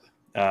most of it.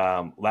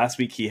 Last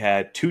week he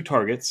had 2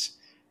 targets,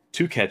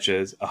 2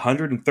 catches,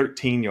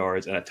 113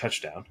 yards, and a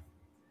touchdown.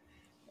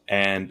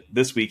 And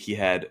this week he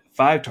had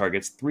 5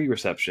 targets, 3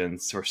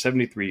 receptions for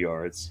 73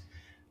 yards,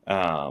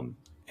 and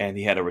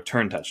he had a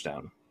return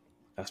touchdown,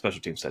 a special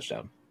teams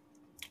touchdown.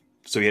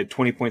 So he had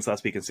 20 points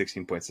last week and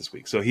 16 points this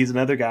week. So he's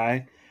another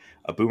guy,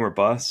 a boomer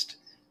bust.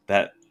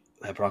 That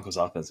Broncos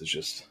offense is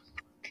just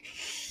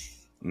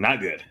not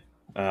good,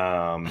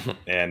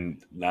 and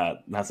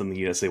not something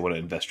you necessarily want to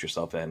invest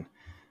yourself in,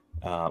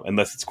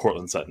 unless it's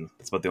Cortland Sutton.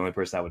 That's about the only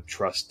person I would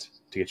trust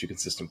to get you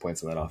consistent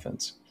points in that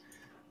offense.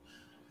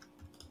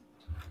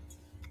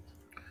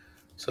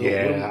 So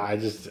I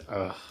just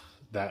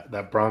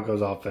that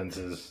Broncos offense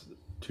is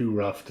too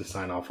rough to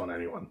sign off on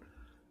anyone.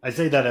 I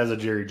say that as a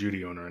Jerry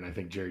Jeudy owner, and I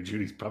think Jerry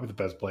Judy's probably the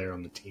best player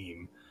on the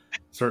team,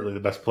 certainly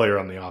the best player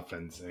on the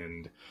offense.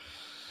 And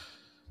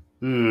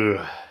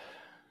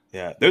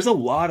yeah, there's a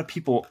lot of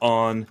people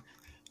on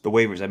the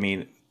waivers. I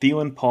mean,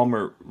 Thielen,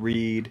 Palmer,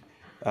 Reed.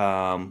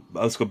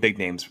 Let's go big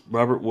names: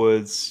 Robert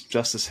Woods,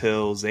 Justice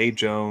Hill, Zay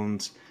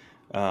Jones,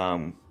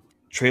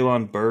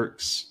 Treylon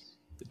Burks,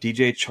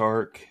 DJ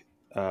Chark,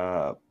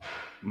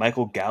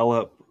 Michael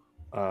Gallup,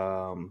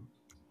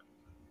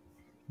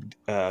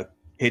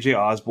 KJ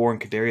Osborne,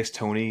 Kadarius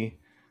Toney.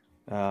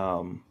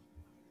 I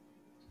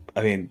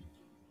mean,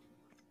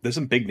 there's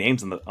some big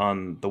names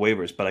on the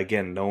waivers, but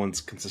again, no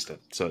one's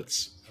consistent, so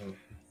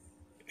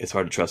it's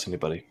hard to trust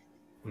anybody.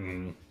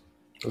 Mm.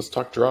 Let's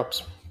talk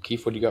drops.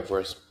 Kief, what do you got for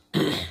us?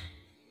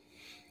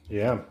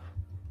 Yeah.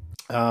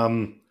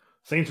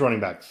 Saints running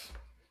backs.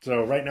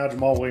 So right now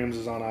Jamal Williams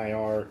is on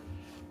IR,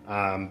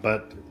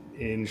 but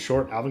in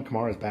short, Alvin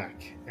Kamara is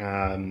back.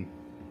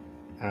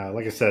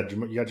 Like I said,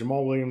 you got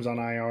Jamal Williams on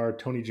IR.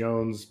 Tony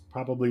Jones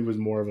probably was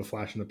more of a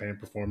flash in the pan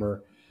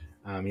performer.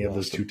 He had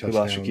those 2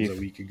 touchdowns a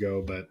week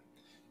ago, but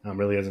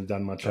really hasn't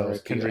done much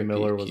else. Kendry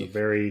Miller was a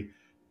very...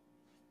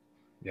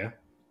 Yeah?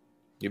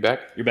 You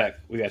back? You're back.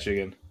 We got you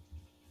again.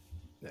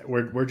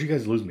 Where'd you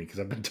guys lose me? Because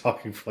I've been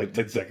talking for like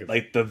 10 seconds.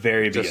 Like the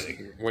very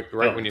beginning.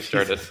 When you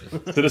started.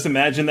 So just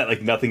imagine that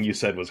like nothing you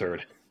said was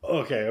heard.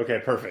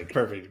 Okay, perfect.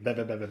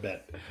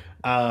 Bet.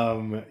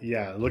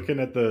 Yeah, looking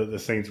at the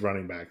Saints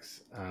running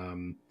backs,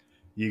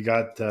 you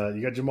got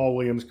Jamal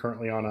Williams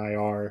currently on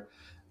IR.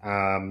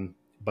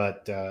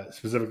 But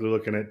specifically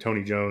looking at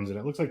Tony Jones, and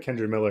it looks like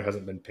Kendra Miller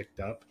hasn't been picked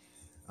up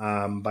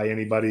by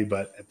anybody,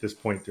 but at this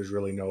point, there's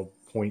really no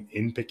point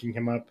in picking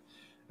him up.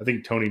 I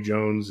think Tony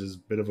Jones is a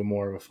bit of a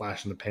more of a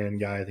flash in the pan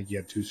guy. I think he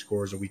had 2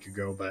 scores a week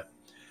ago, but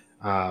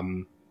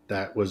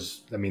that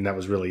was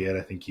really it.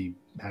 I think he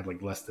had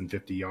like less than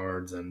 50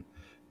 yards, and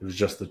it was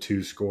just the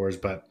 2 scores.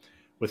 But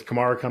with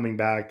Kamara coming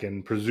back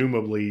and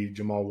presumably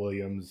Jamal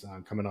Williams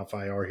coming off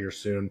IR here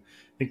soon,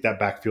 I think that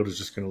backfield is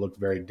just going to look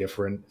very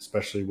different,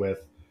 especially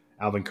with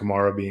Alvin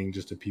Kamara being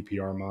just a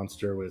PPR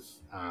monster with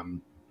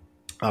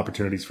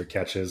opportunities for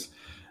catches.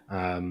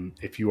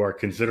 If you are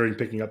considering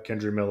picking up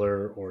Kendra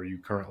Miller or you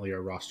currently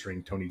are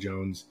rostering Tony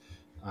Jones,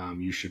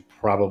 you should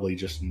probably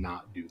just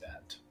not do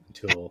that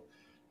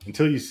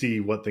until you see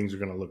what things are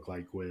going to look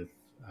like with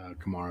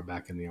Kamara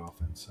back in the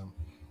offense. So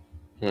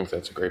I think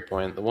that's a great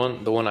point. The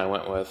one I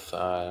went with,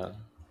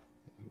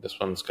 this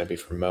one's going to be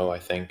for Mo, I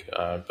think,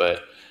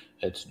 but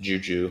it's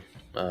Juju.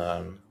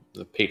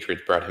 The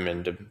Patriots brought him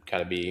in to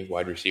kind of be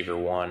wide receiver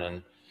 1,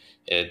 and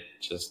it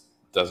just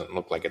doesn't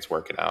look like it's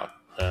working out.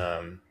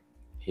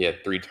 He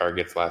had 3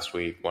 targets last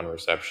week, 1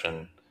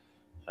 reception.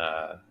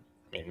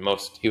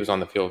 He was on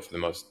the field for the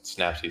most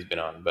snaps he's been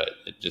on, but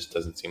it just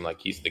doesn't seem like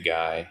he's the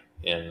guy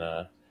in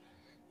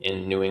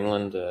New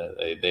England.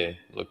 They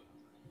look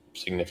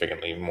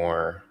significantly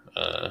more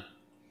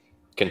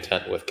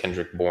content with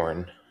Kendrick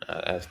Bourne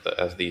as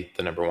the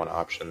number 1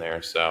 option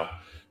there. So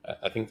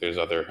I think there's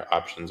other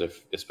options,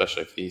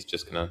 especially if he's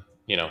just gonna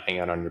hang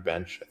out on your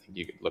bench. I think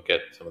you could look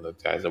at some of the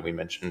guys that we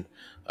mentioned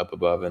up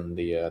above in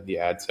the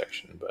ad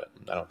section, but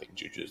I don't think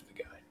Juju's the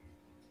guy.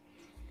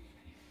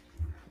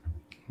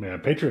 Man,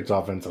 Patriots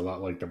offense a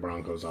lot like the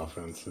Broncos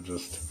offense. I'm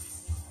just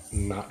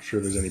not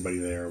sure there's anybody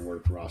there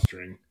worth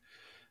rostering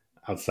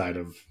outside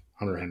of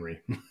Hunter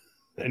Henry.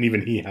 And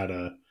even he had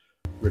a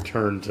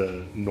return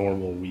to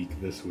normal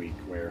week this week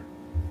where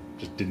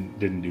just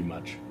didn't do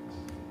much.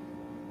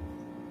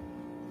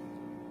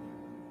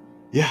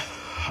 Yeah.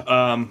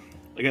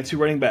 I got 2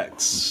 running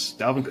backs,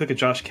 Dalvin Cook and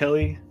Josh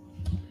Kelly.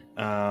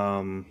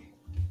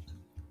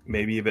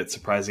 Maybe a bit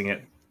surprising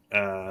it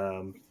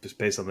just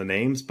based on the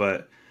names,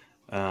 but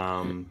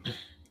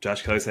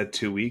Josh Kelly's had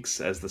 2 weeks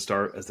as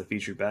the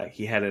featured back.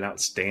 He had an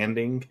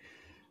outstanding,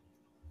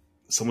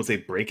 some would say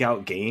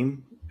breakout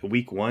game,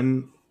 week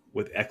 1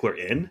 with Eckler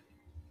in.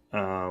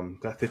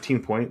 Got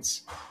 15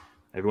 points.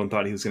 Everyone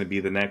thought he was going to be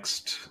the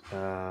next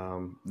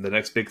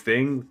big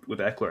thing with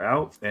Eckler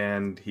out,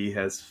 and he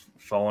has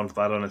fallen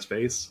flat on his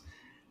face.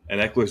 And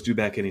Eckler's due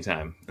back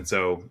anytime. And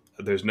so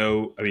there's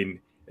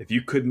if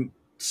you couldn't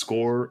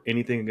score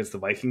anything against the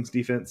Vikings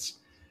defense,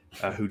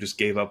 who just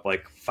gave up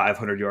like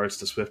 500 yards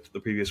to Swift the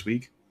previous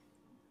week,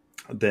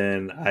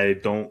 then I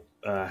don't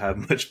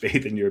have much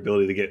faith in your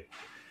ability to get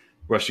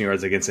rushing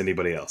yards against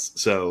anybody else.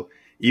 So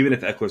even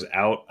if Eckler's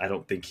out, I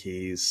don't think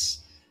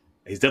he's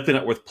definitely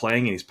not worth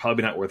playing, and he's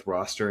probably not worth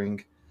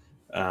rostering,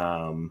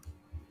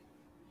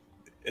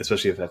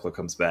 especially if Eckler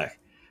comes back.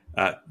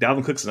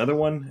 Dalvin Cook's another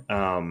one.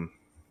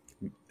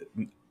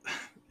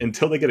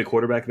 Until they get a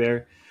quarterback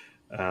there,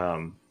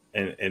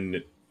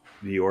 in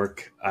New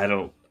York, I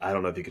don't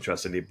know if you can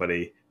trust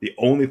anybody. The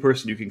only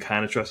person you can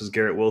kind of trust is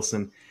Garrett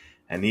Wilson,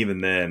 and even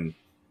then,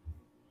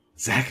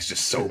 Zach is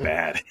just so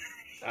bad.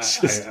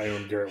 I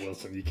own Garrett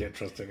Wilson. You can't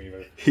trust him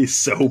either. He's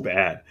so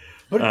bad.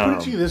 Put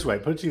it to you this way.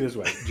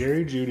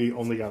 Jerry Jeudy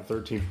only got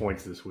 13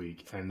 points this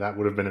week, and that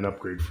would have been an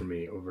upgrade for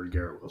me over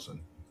Garrett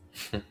Wilson.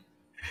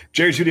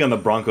 Jerry Jeudy on the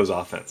Broncos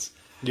offense.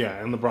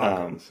 Yeah, and the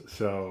Broncos.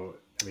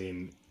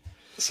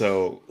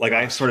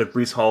 I started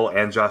Breece Hall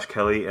and Josh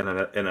Kelly in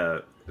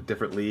a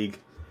different league.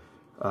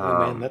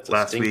 That's a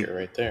last stinker week.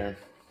 Right there.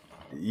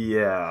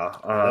 Yeah,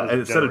 and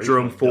instead of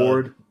Jerome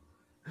Ford,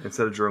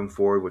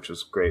 which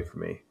was great for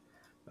me.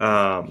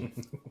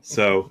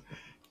 So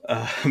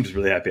I'm just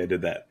really happy I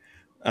did that.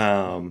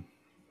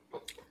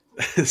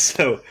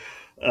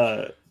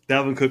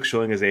 Dalvin Cook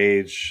showing his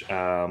age.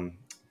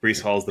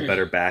 Breece Hall's the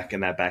better back in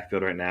that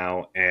backfield right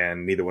now,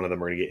 and neither one of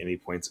them are going to get any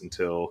points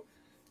until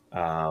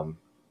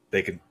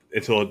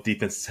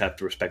defenses have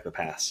to respect the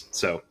pass.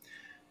 So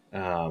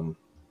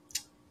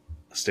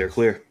steer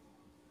clear.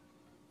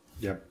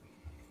 Yep.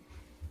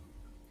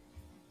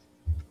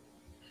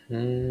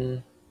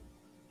 I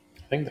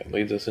think that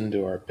leads us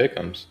into our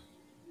pick-ems.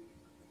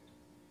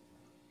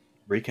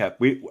 Recap.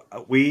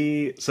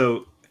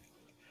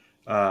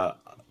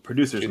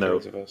 Producers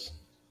note.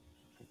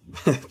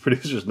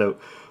 Producers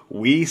note.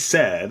 We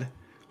said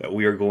that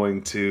we are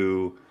going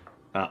to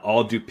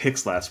all do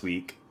picks last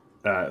week,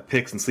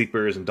 picks and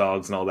sleepers and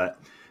dogs and all that,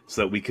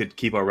 so that we could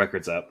keep our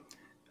records up.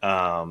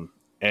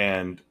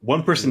 And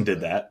one person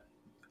did that.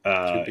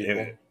 Two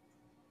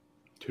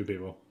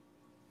people.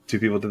 Two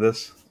people did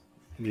this.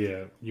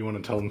 Yeah, you want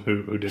to tell them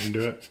who didn't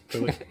do it,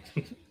 Billy?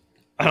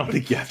 I don't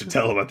think you have to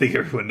tell them. I think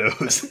everyone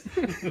knows.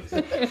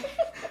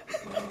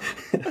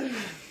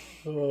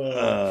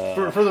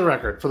 For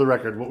the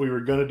record, what we were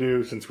going to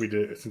do since we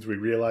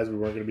realized we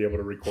weren't going to be able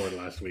to record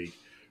last week,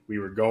 we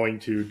were going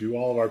to do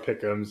all of our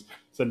pick'ems,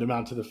 send them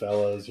out to the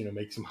fellas,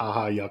 make some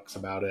yucks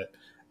about it,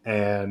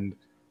 and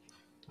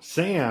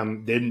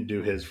Sam didn't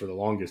do his for the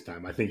longest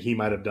time. I think he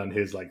might have done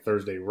his like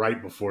Thursday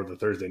right before the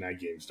Thursday night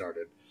game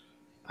started.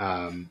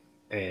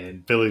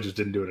 And Philly just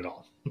didn't do it at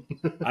all.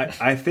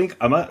 I think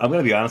I'm going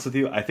to be honest with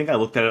you. I think I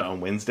looked at it on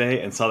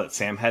Wednesday and saw that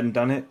Sam hadn't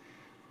done it.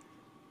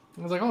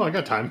 I was like, oh, I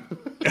got time.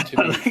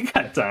 I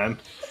got time.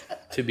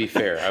 To be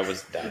fair, I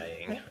was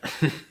dying.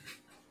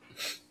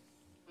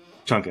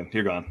 Chunkin,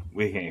 you're gone.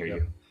 We can't hear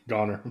you.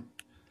 Goner.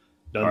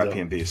 RIP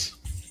in peace.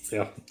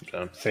 Yeah.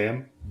 Done.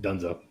 Sam,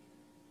 Dunzo.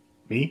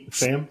 Me,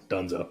 Sam,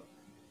 Dunzo.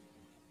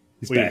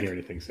 He's We back. didn't hear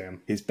anything,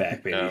 Sam. He's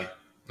back, baby. No,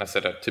 I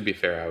said, to be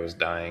fair, I was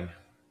dying,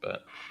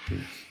 but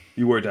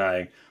You were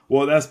dying.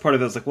 Well, that's part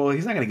of it. It's like, well,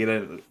 he's not going to get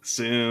it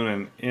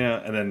soon,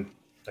 and then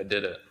I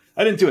did it.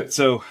 I didn't do it.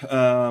 So,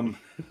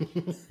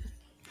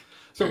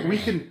 So we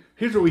can.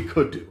 Here's what we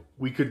could do.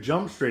 We could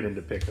jump straight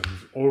into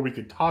pick-ems, or we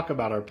could talk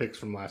about our picks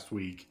from last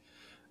week,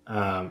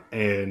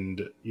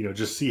 and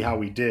just see how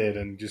we did,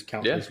 and just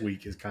count this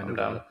week as kind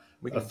of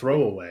a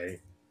throwaway.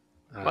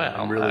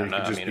 Well, really, I it don't know.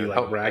 could I just mean, be it like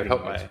would bragging.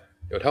 it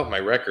would help my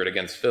record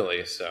against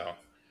Philly. So,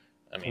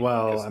 I mean,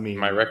 Well,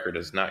 my record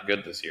is not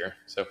good this year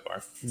so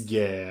far.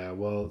 Yeah,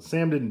 well,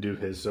 Sam didn't do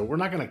his, so we're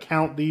not going to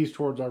count these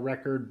towards our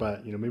record.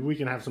 But maybe we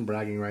can have some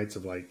bragging rights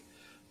of like,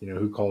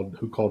 who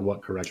called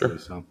what correctly. Sure.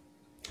 So,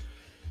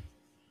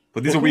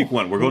 but these are week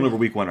one. We're going over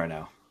week one right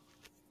now.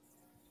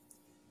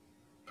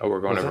 Oh, we're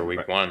going What's over that?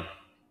 week one.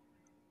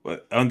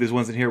 What? Aren't these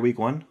ones in here week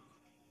one?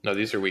 No,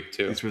 these are week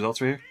two. These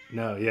results right here?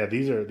 no, yeah,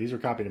 these are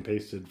copied and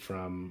pasted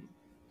from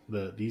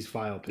these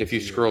file. Picks If you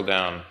here. scroll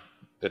down,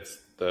 it's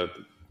the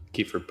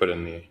Kiefer put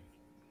in the.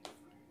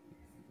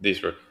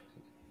 This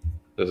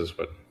is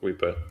what we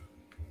put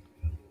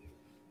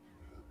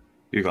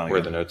You're going where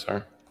again. the notes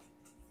are.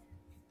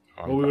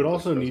 Well, we would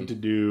also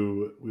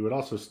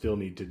still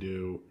need to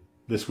do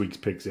this week's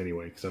picks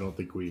anyway, because I don't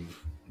think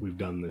we've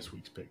done this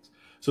week's picks.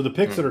 So the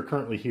picks that are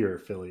currently here,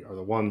 Philly, are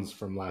the ones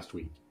from last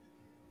week.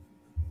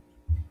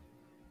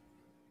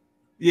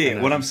 Yeah,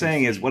 And what as I'm you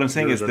saying can is see,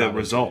 the yours are not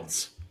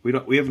results. We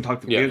haven't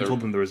talked. We haven't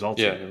told them the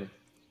results. Yeah, Yet.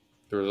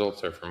 the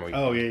results are from week.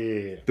 Oh one.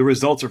 yeah. The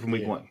results are from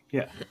week one.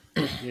 Yeah,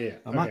 Yeah.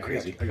 I'm not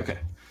crazy. I got you.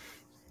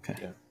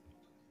 Okay.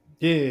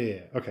 Yeah.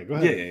 Okay, go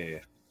ahead. Yeah.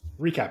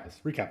 Recap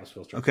us,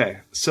 Phil. Okay,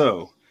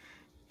 so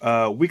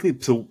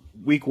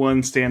week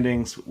one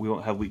standings. We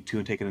won't have week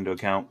two taken into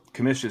account.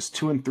 Commish is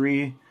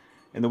 2-3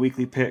 in the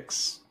weekly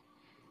picks.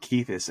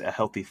 Kief is a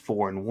healthy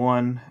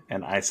 4-1,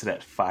 and I sit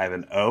at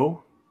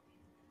 5-0.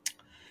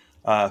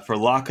 For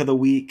lock of the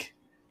week,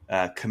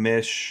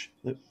 Commish.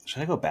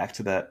 Should I go back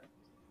to that?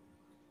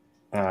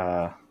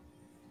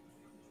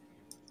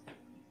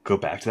 Go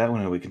back to that one,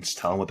 and we can just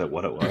tell them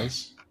what it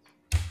was.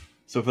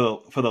 So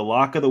for the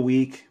lock of the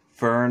week,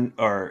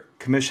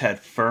 Commish had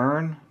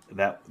Fern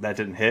that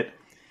didn't hit.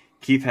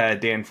 Kief had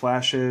Dan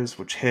Flashes,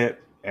 which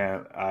hit,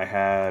 and I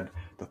had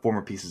the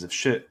former pieces of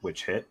shit,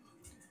 which hit.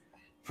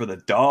 For the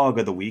dog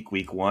of the week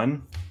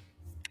one,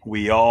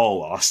 we all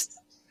lost.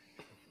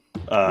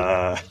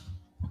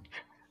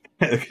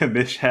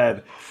 Commish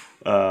had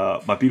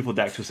My Beautiful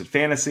Dak Twisted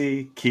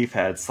Fantasy. Kief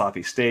had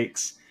Sloppy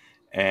Steaks,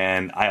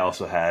 and I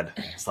also had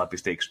Sloppy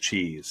Steaks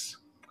Cheese.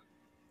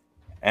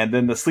 And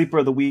then the sleeper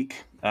of the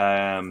week,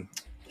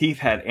 Kief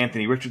had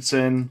Anthony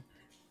Richardson.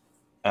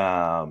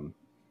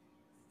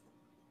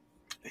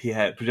 He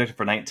had projected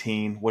for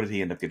 19. What did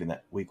he end up getting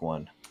that week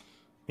one?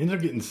 He ended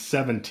up getting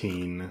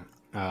 17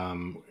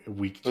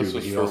 week two. This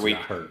was he for also week.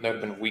 got hurt. That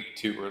have been week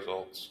two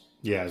results.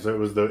 Yeah, so it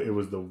was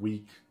the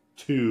week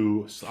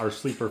two, our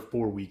sleeper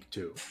for week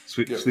two.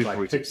 Sleeper So I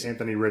week picked two.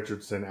 Anthony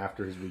Richardson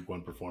after his week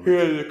one performance.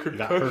 Yeah, He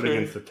got hurt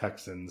against the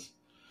Texans.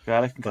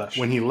 Got a But concussion.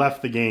 when he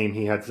left the game,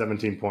 he had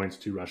 17 points,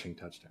 2 rushing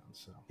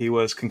touchdowns. So He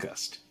was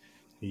concussed.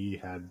 he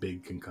had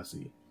big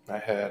concussy. I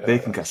had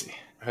Big concussy.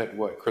 I had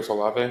what? Chris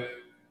Olave.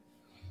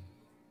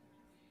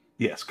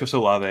 Yes, Chris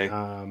Olave.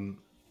 I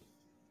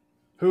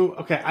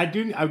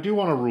do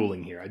want a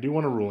ruling here. I do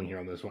want a ruling here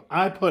on this one.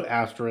 I put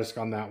asterisk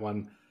on that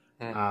one.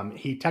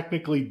 He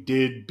technically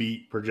did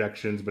beat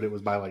projections, but it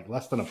was by like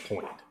less than a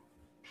point.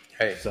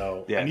 Hey,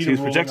 So I Yeah, need he a was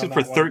ruling projected on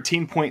for that one.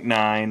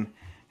 13.9,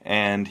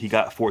 and he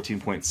got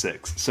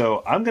 14.6.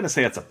 So I'm going to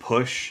say it's a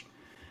push.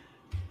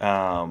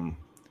 I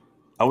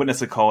wouldn't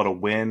necessarily call it a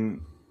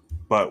win,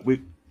 but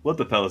we let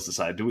the fellas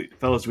decide. Do we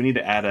need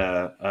to add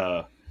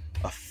a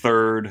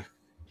third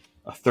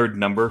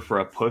number for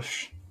a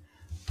push,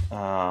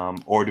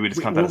 or do we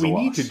just count that What as a we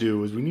loss? need to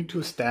do is we need to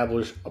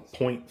establish a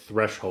point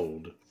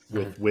threshold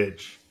with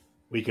which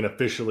we can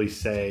officially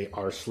say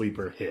our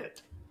sleeper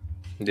hit.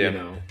 yeah. You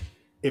know,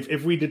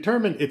 if we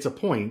determine it's a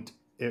point,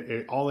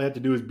 all they have to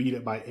do is beat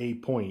it by a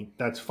point.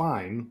 That's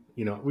fine.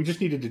 You know, we just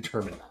need to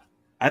determine that.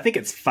 I think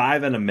it's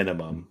 5 at a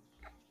minimum.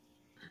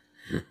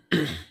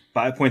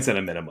 5 points at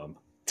a minimum.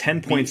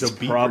 10 points So is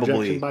beat probably.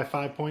 projection by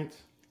 5 points.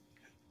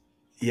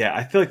 Yeah,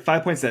 I feel like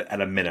 5 points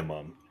at a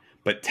minimum,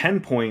 but 10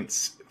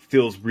 points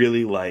feels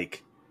really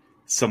like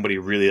somebody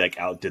really like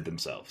outdid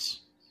themselves.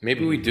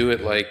 Maybe we do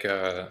it like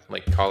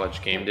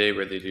college game day,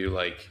 where they do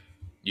like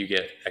you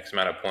get X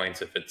amount of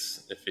points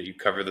if you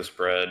cover the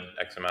spread,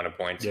 X amount of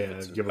points. Yeah, if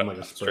it's give them like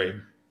a straight.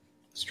 spread.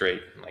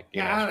 straight. Like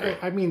Yeah,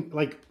 I mean,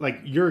 like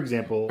your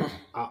example.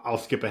 I'll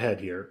skip ahead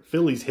here.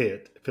 Philly's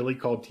hit. Philly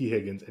called T.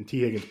 Higgins, and T.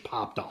 Higgins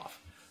popped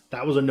off.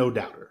 That was a no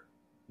doubter.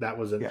 That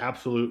was an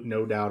absolute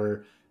no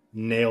doubter.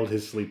 Nailed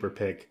his sleeper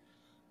pick.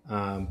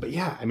 But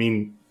yeah, I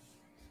mean,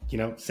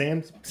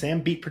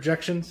 Sam beat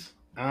projections,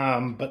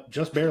 but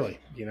just barely.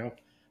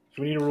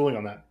 So we need a ruling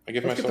on that.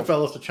 Let's get the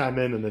fellas to chime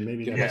in, and then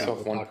maybe next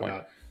week we'll talk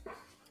about.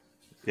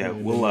 Yeah,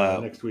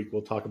 next week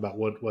we'll talk about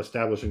what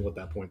establishing what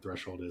that point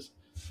threshold is.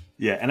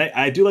 Yeah, and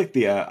I do like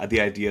the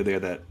idea there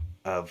that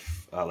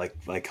of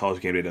like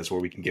College Game Day does,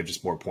 where we can give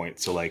just more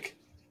points. So like,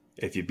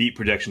 if you beat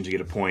projections, you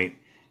get a point.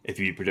 If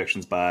you beat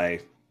projections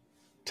by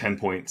 10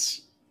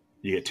 points,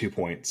 you get 2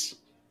 points.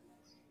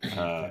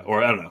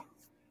 Or I don't know.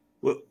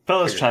 Well,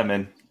 fellas, chime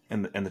in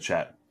the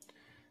chat.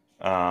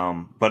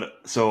 But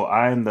so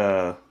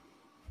I'm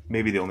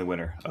maybe the only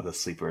winner of the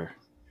sleeper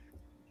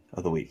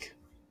of the week.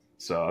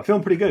 So I'm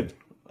feeling pretty good.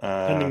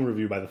 Pending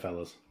review by the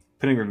fellas.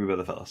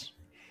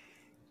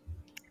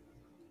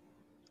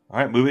 All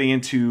right, moving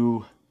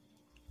into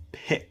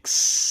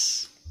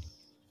picks.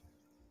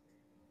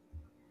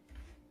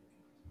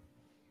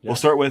 Yeah. We'll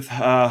start with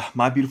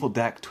my beautiful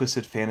Dak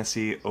Twisted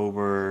Fantasy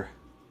over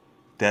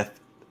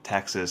Death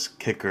Taxes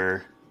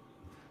Kicker.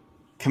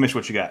 Commish,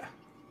 what you got?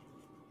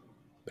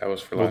 That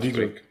was for last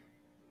week.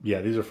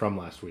 These are from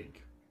last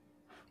week.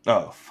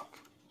 Oh, fuck.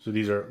 So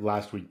these are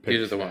last week picks.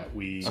 These are the ones.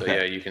 So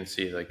yeah, you can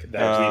see like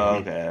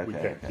that.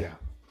 Okay. Yeah.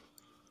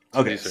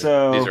 Okay, these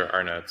are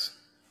our notes.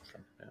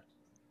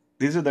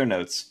 These are their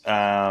notes.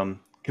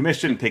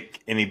 Commish didn't pick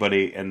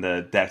anybody in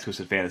the Dak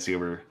Twisted Fantasy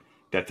over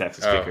Death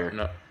Taxes Kicker.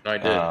 No, I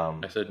did.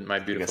 I said my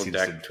beautiful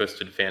Dak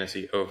Twisted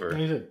Fantasy over.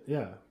 You did,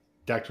 yeah.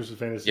 Dak Twisted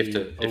Fantasy. You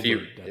have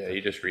to,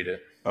 you just read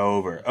it.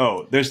 Over.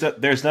 Oh, there's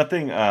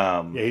nothing.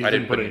 I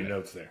didn't put any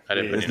notes there. I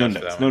didn't put any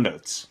notes. No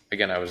notes.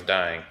 Again, I was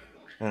dying.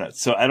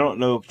 So I don't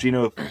know if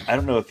Gino. I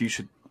don't know if you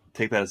should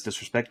take that as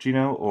disrespect,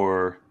 Gino,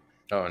 or.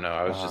 Oh no,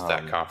 I was just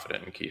that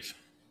confident in Kief.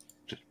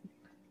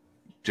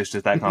 Just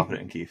that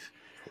confident in Kief.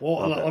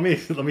 Well, let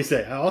me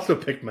say, I also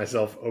picked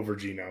myself over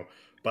Gino,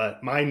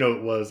 but my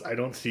note was I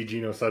don't see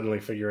Gino suddenly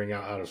figuring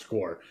out how to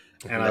score,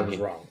 and I was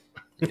wrong.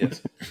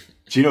 Yes,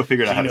 Gino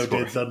figured out how to score.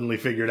 Gino did suddenly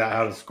figured out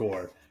how to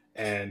score,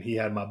 and he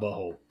had my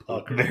butthole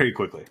puckered very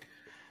quickly.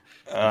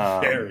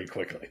 Very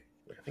quickly.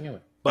 I think I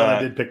went. But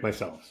I did pick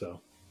myself,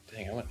 so.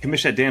 Dang, I went.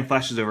 Commish had Dan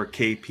Flashes over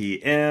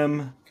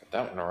KPM. Got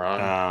that one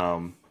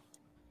wrong.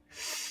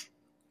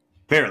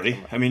 Barely.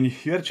 I mean,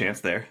 you had a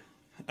chance there.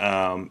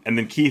 And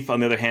then Keith, on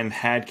the other hand,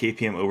 had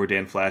KPM over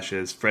Dan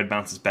Flashes. Fred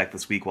bounces back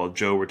this week while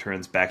Joe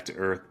returns back to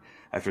Earth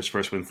after his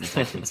first win since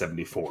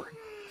 1974.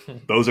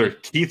 Those are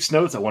Keith's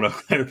notes. I want to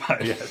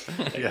clarify.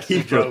 Yes.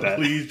 Keith wrote that.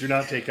 Please do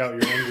not take out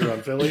your anger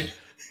on Philly.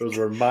 Those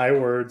were my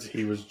words.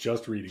 He was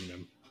just reading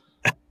them.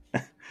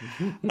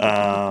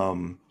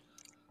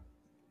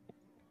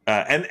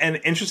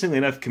 And interestingly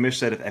enough, Commish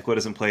said if Eckler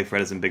doesn't play,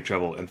 Fred is in big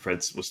trouble, and Fred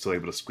was still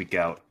able to squeak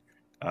out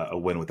a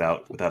win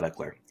without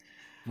Eckler.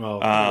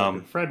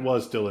 Well, Fred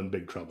was still in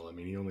big trouble. I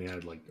mean, he only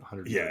had like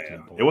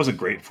 113 points. It wasn't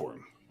great for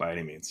him by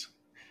any means.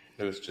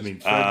 It was just. I mean,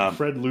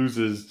 Fred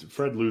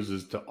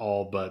loses to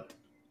all but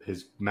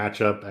his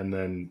matchup and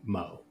then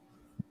Mo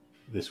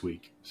this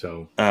week.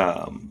 So,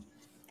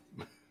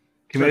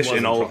 Commish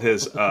in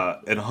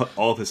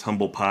all of his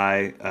humble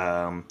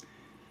pie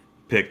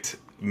picked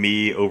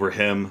me over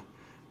him.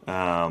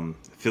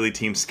 Philly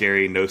team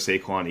scary. No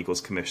Saquon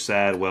equals Commish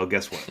sad. Well,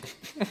 guess what?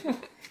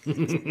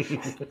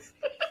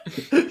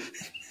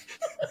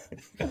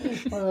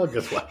 Well,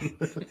 guess what?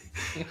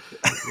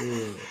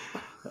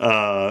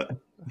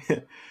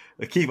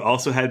 Keith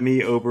also had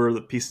me over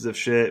the pieces of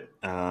shit.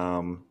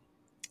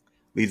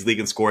 Leads league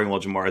in scoring while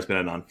Jamar has been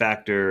a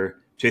non-factor.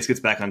 Chase gets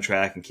back on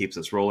track and keeps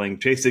us rolling.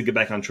 Chase did get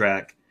back on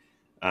track.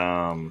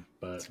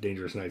 But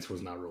Dangerous Nights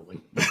was not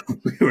rolling.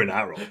 We were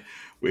not rolling.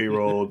 We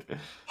rolled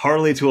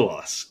Harley to a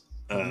loss.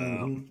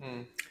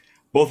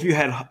 Both of you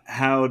had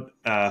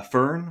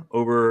Fern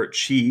over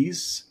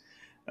Cheese.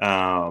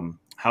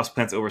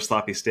 Houseplants over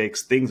Sloppy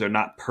Steaks. Things are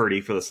not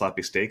purty for the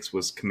Sloppy Steaks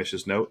was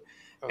Commish's note.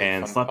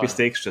 And Sloppy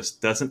Steaks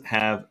just doesn't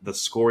have the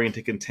scoring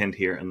to contend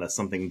here unless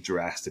something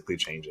drastically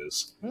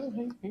changes. Well,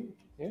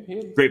 he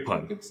had great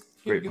pun.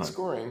 Great pun.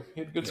 Scoring.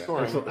 He had good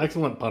scoring.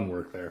 Excellent pun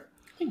work there.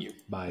 Thank you.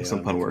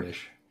 Some pun work.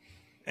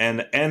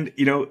 And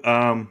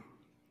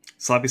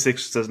Sloppy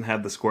Steaks just doesn't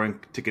have the scoring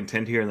to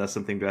contend here unless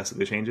something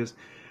drastically changes.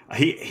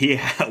 He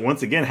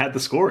once again had the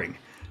scoring.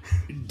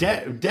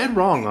 Dead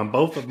wrong on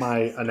both of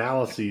my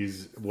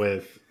analyses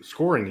with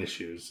scoring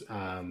issues.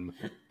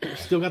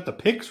 Still got the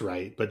picks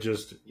right, but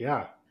just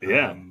No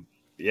one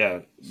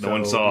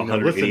saw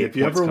 188 listen, if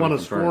you ever want a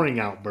from scoring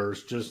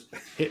outburst, just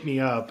hit me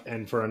up,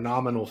 and for a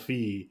nominal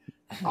fee,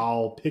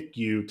 I'll pick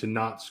you to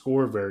not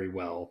score very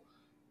well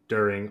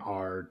during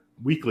our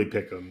weekly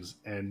pick-ems,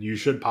 and you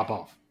should pop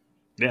off.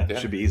 Yeah, it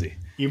should be easy.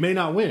 You may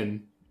not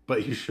win,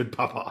 but you should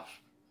pop off.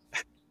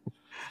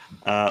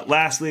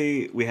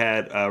 Lastly, we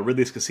had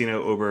Ridley's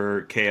Casino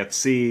over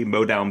KFC.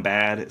 Mow down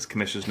bad is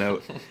Commissioner's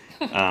note.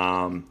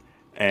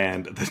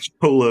 And the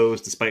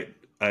Cholos, despite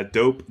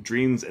Dope,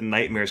 Dreams, and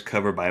Nightmares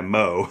cover by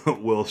Mo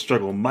will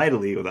struggle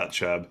mightily without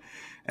Chubb,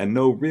 and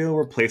no real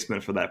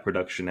replacement for that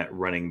production at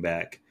running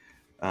back.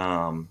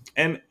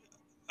 And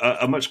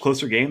a much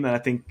closer game than I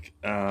think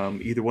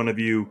either one of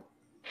you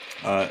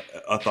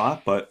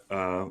thought, but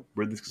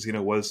Ridley's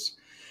Casino was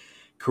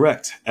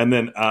correct. And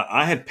then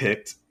I had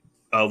picked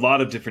a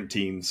lot of different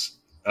teams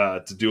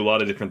to do a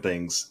lot of different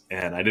things,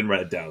 and I didn't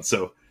write it down.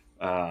 So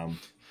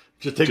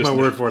just take my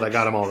word for it. I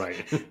got them all right.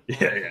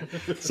 yeah.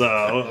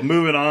 So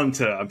moving on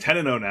to I'm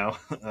 10-0 now.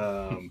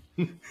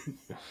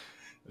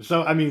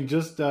 So I mean,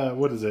 just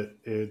what is it?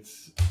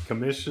 It's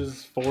Commish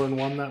is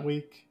 4-1 that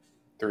week.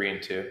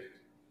 3-2.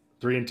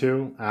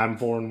 3-2. I'm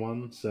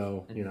 4-1.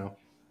 So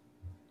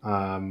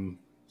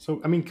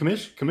so I mean,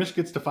 Commish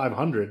gets to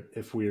 500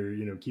 if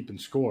we're keeping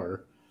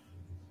score.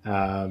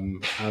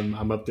 I'm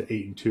up to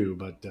 8-2,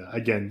 but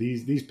again,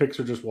 these picks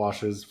are just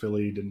washes.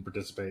 Philly didn't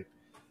participate.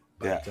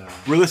 But,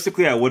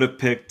 realistically, I would have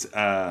picked.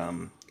 I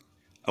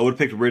would have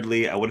picked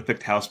Ridley. I would have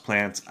picked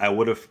Houseplants. I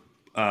would have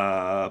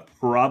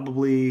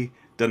probably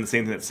done the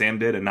same thing that Sam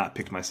did and not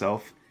picked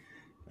myself.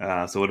 So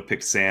I would have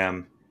picked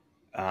Sam.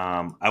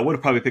 I would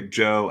have probably picked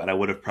Joe, and I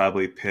would have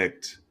probably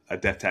picked a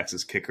Death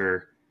Taxes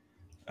kicker.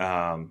 So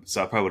I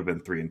probably would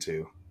have been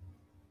 3-2,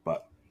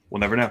 but we'll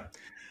never know.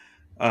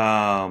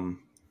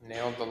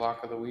 Nailed the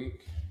lock of the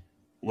week.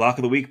 Lock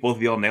of the week. Both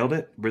of y'all nailed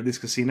it. Ridley's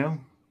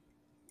Casino.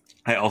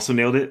 I also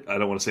nailed it. I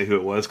don't want to say who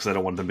it was because I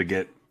don't want them to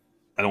get.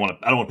 I don't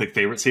want to pick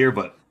favorites here,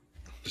 but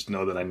just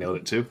know that I nailed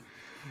it too.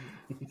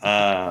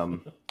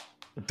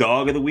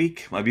 Dog of the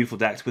week. My beautiful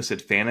Dak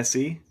Twisted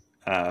Fantasy,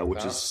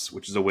 which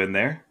is a win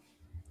there,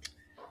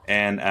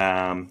 and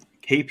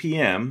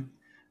KPM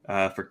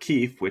for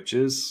Kief, which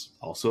is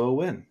also a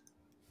win.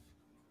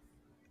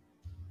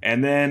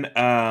 And then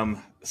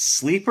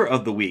sleeper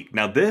of the week.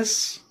 Now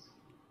this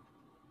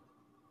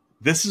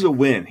is a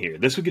win here.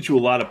 This would get you a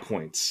lot of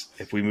points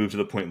if we move to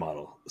the point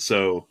model.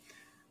 So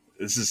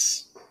this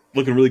is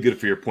looking really good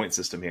for your point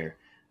system here.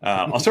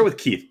 I'll start with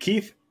Keith.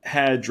 Keith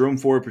had Jerome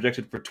Ford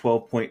projected for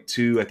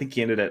 12.2. I think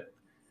he ended at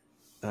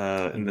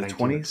in the 20s.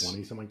 20,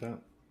 something like that.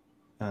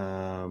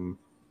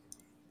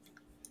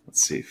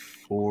 Let's see.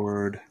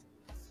 Ford.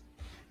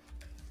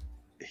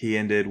 He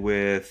ended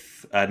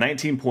with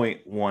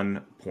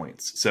 19.1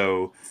 points.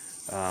 So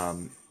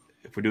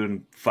if we're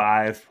doing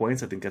 5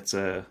 points, I think that's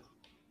a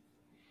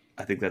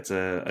good. That's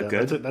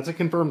a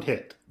confirmed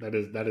hit. That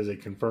is a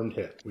confirmed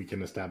hit. We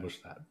can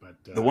establish that. But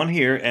the one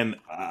here, and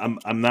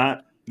I'm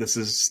not. This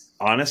is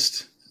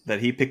honest that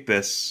he picked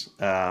this.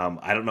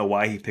 I don't know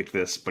why he picked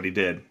this, but he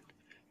did.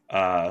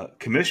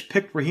 Commish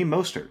picked Raheem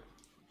Mostert,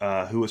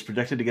 who was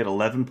projected to get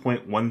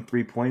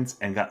 11.13 points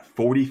and got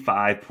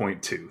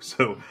 45.2.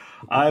 So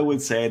I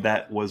would say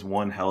that was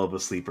one hell of a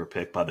sleeper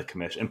pick by the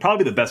Commish, and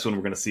probably the best one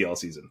we're going to see all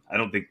season. I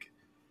don't think.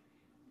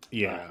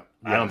 I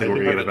don't think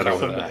we're going to get a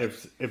better one.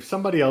 If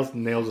somebody else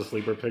nails a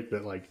sleeper pick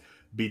that like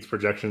beats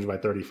projections by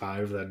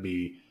 35, that'd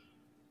be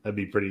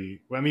pretty.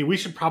 I mean, we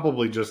should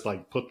probably just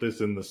like put this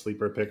in the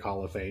sleeper pick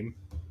Hall of Fame.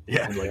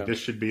 Yeah, and this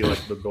should be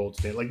like the gold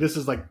standard. Like this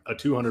is like a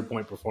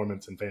 200-point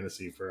performance in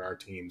fantasy for our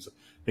teams. I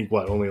think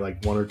only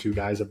like one or two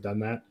guys have done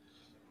that.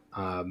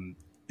 So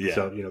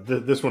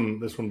this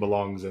one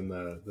belongs in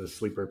the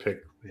sleeper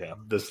pick. Yeah,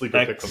 the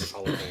sleeper pick from the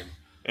Hall of Fame.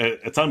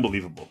 It's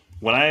unbelievable.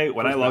 When I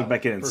logged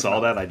back in and saw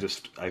that, I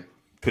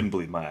couldn't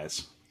believe my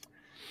eyes.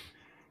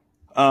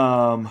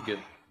 Good.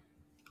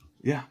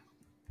 Yeah.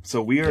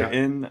 So we are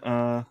in.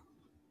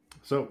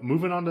 So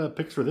moving on to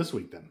picks for this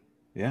week, then.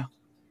 Yeah.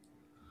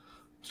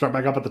 Start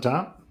back up at the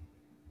top.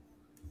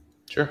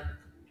 Sure.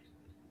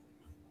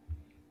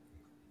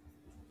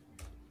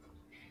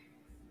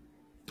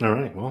 All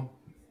right. Well,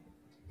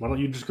 why don't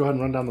you just go ahead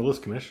and run down the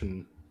list, Commish,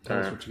 and tell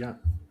us what you got.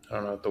 I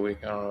don't know what the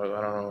week. I don't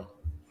know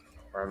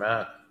where I'm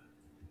at.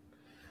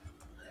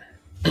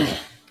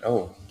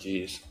 Oh,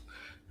 geez.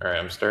 All right,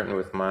 I'm starting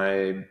with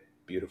my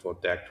beautiful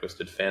Dak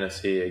Twisted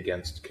Fantasy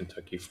against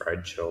Kentucky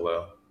Fried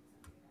Cholo.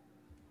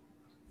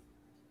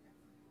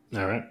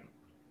 All right.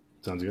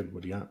 Sounds good.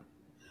 What do you got?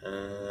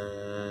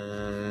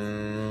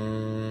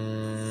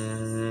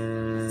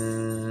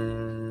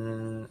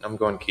 I'm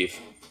going Kief.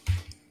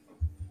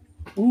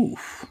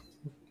 Oof.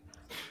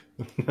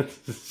 That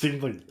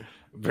seems like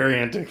very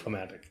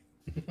anticlimactic.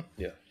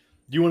 Yeah.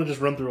 Do you want to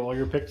just run through all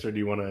your picks, or do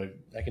you want to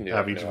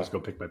have each of us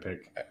go pick by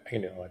pick? I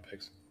can do all my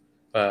picks.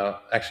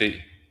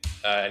 Actually,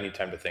 I need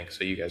time to think.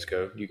 So you guys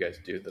go. You guys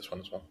do this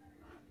one as well.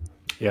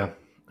 Yeah.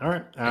 All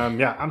right.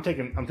 I'm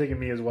taking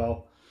me as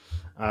well.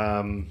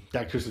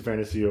 Dak Twisted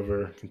Fantasy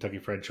over Kentucky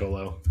Fried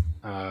Cholo.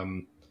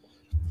 I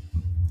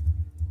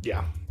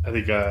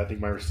think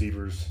my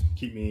receivers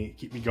keep me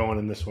going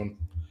in this one.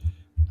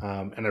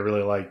 And I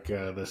really like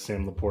the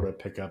Sam Laporta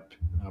pickup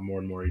more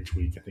and more each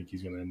week. I think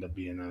he's going to end up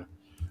being a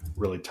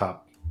really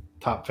top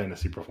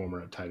fantasy performer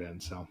at tight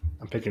end. So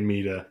I'm picking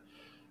me to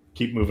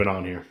keep moving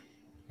on here.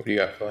 What do you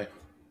got, Philly?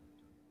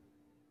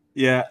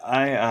 Yeah,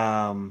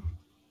 I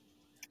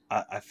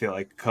feel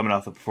like coming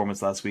off the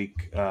performance last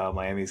week,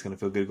 Miami's going to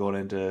feel good going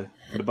into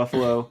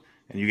Buffalo,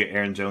 and you get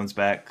Aaron Jones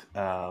back.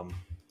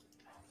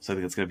 So I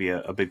think it's going to be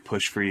a big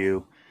push for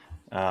you.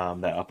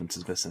 That offense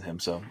is missing him.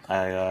 So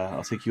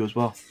I'll take you as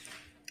well.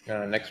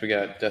 Next, we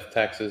got Death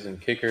Taxes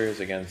and Kickers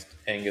against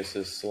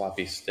Angus's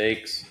Sloppy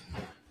Steaks.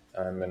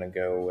 I'm going to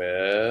go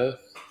with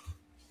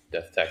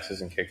Death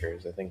Taxes and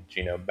Kickers. I think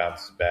Gino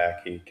bounces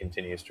back. He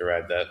continues to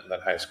ride that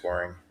high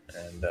scoring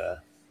and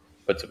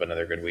puts up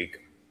another good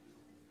week.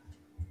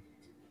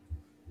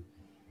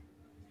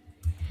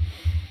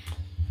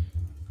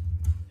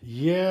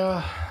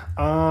 Yeah.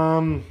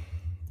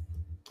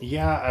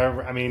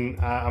 Yeah. I mean,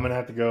 I'm gonna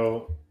have to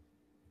go.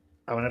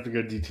 I'm gonna have to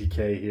go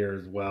DTK here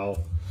as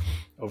well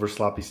over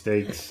Sloppy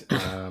Steaks.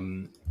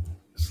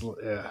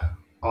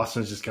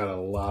 Austin's just got a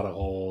lot of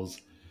holes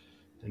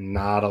and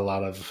not a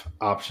lot of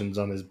options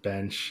on his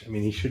bench. I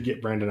mean, he should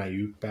get Brandon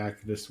Ayuk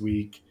back this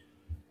week,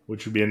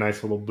 which would be a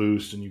nice little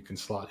boost, and you can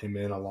slot him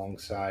in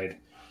alongside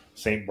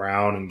St.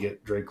 Brown and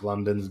get Drake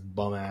London's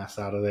bum ass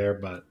out of there.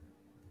 But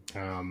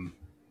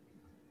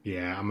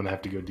yeah, I'm gonna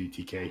have to go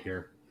DTK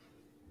here.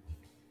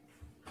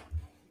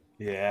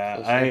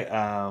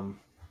 Yeah,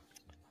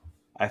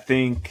 I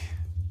think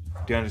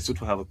DeAndre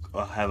Swift will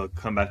have a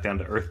come back down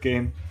to earth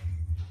game,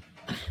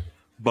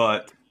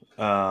 but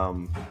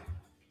Joe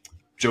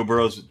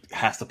Burrows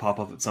has to pop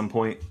up at some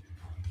point.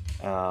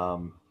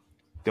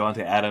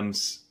 Devontae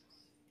Adams,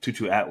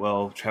 Tutu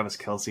Atwell, Travis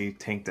Kelce,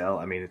 Tank Dell.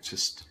 I mean, it's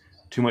just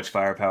too much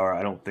firepower.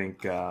 I don't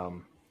think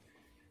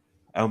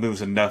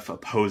there's enough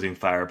opposing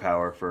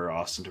firepower for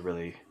Austin to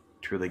really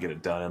get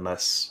it done,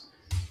 unless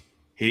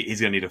he's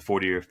going to need a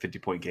 40 or 50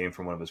 point game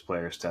from one of his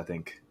players to, I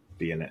think,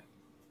 be in it.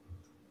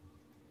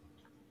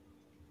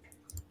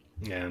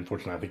 Yeah,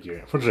 unfortunately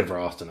for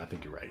Austin, I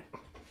think you're right.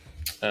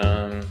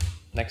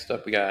 Next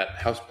up, we got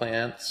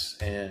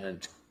Houseplants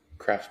and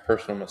Kraft's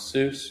Personal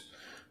Masseuse.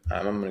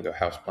 I'm going to go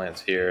Houseplants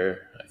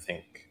here. I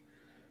think,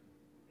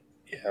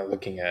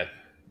 looking at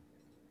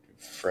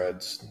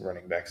Fred's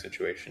running back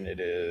situation, it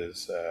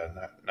is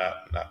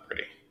not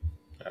pretty.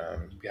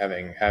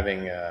 Having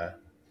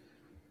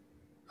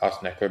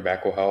Austin Eckler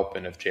back will help,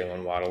 and if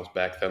Jalen Waddle's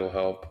back, that'll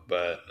help.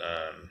 But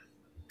I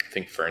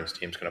think Fern's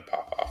team's going to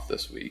pop off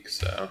this week,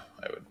 so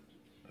I would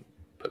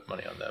put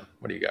money on them.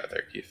 What do you got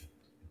there, Keith?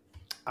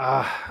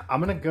 I'm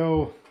gonna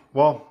go.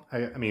 Well,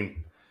 I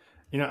mean,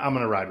 I'm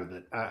gonna ride with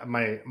it.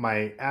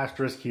 My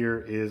asterisk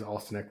here is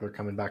Austin Eckler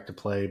coming back to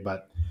play,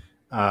 but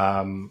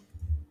I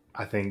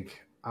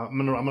think I'm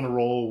gonna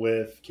roll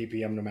with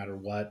KPM no matter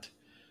what.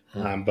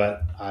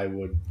 But I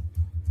would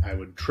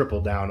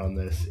triple down on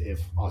this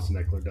if Austin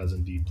Eckler does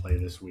indeed play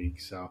this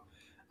week. So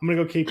I'm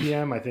gonna go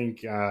KPM. I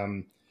think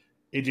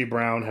AJ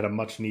Brown had a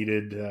much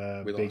needed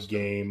big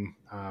game.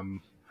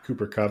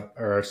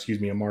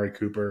 Amari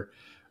Cooper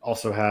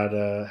also had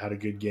a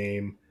good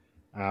game.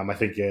 I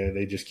think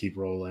they just keep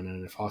rolling,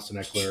 and if Austin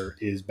Eckler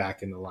is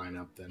back in the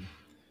lineup, then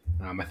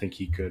I think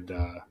he could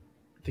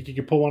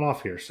pull one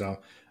off here. So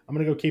I'm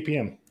gonna go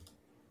KPM.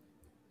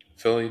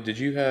 Philly, did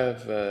you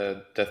have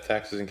Death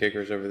Taxes and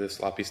Kickers over the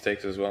Sloppy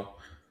Steaks as well?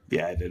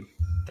 Yeah, I did.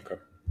 Okay.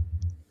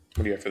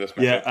 What do you have for this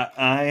matchup?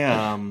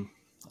 Yeah,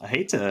 I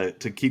hate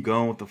to keep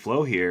going with the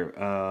flow here.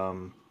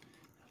 I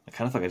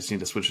kind of feel like I just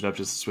need to switch it up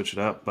just to switch it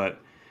up, but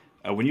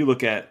when you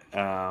look at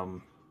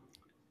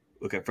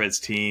Fred's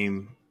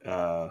team,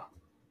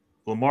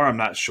 Lamar, I'm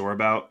not sure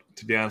about,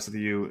 to be honest with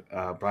you.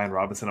 Brian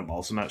Robinson, I'm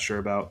also not sure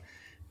about.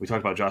 We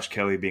talked about Josh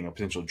Kelly being a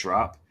potential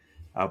drop,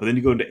 but then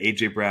you go into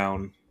AJ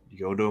Brown, you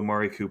go into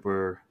Amari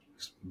Cooper,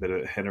 a bit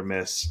of hit or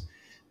miss.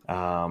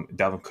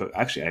 Dalvin Cook.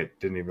 Actually, I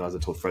didn't even realize I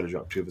told Fred to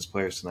drop 2 of his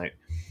players tonight.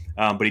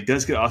 But he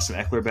does get Austin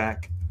Eckler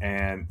back,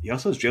 and he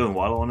also has Jalen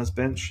Waddle on his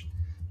bench,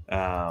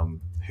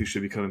 who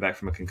should be coming back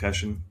from a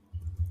concussion.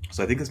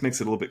 So I think this makes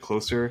it a little bit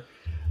closer.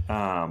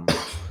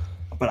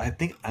 But I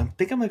think I'm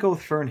gonna go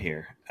with Fern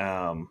here.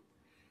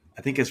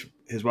 I think his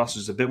roster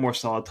is a bit more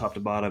solid top to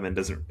bottom, and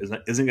isn't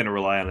going to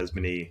rely on as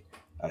many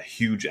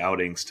huge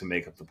outings to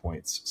make up the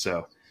points.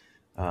 So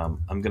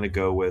I'm gonna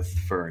go with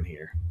Fern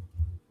here.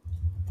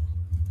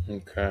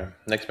 Okay.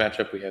 Next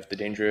matchup, we have the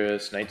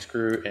Dangerous Night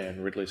Screw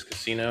and Ridley's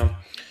Casino.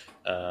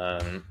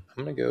 I'm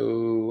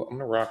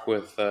gonna rock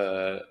with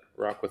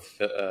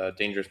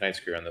Dangerous Night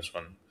Screw on this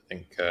one.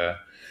 I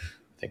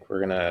think we're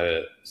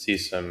gonna see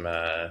some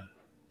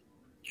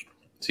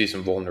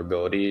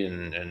vulnerability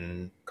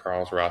in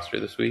Carl's roster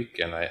this week,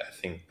 and I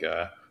think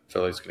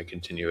Philly's going to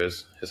continue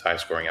his high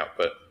scoring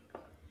output.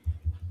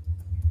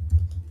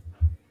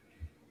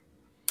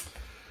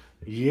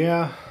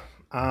 Yeah,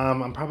 I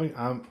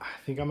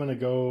think I'm gonna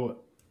go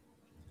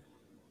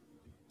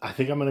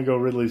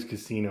Ridley's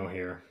Casino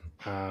here.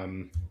 I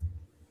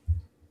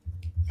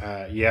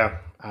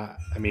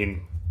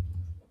mean,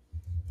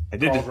 I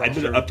did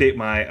update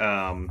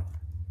my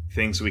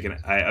thing so we can.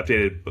 I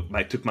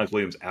took Mike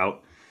Williams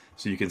out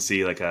so you can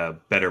see like a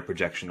better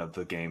projection of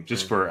the game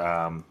just for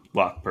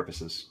lock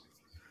purposes.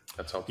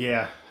 That's helpful.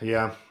 Yeah.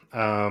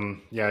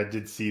 I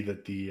did see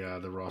that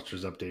the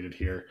roster's updated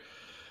here.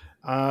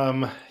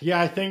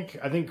 I think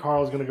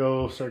Carl's going to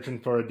go searching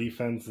for a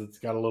defense that's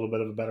got a little bit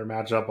of a better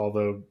matchup,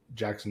 although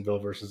Jacksonville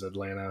versus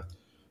Atlanta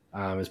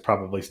is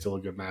probably still a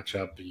good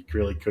matchup. You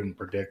really couldn't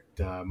predict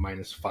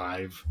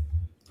 -5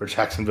 for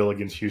Jacksonville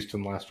against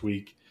Houston last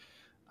week.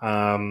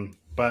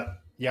 But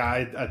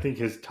yeah, I think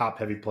his top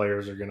heavy roster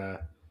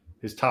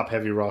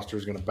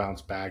is gonna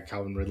bounce back.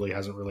 Calvin Ridley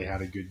hasn't really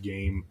had a good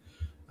game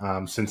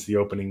since the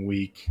opening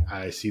week.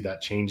 I see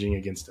that changing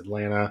against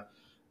Atlanta.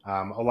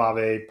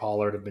 Olave,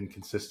 Pollard have been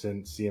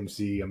consistent.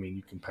 CMC, I mean,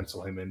 you can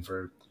pencil him in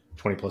for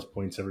 20 plus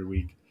points every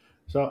week.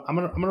 So I'm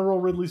gonna roll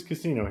Ridley's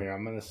Casino here.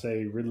 I'm gonna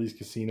say Ridley's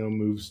Casino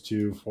moves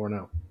to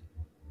 4-0.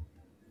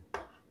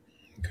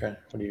 Okay,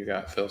 what do you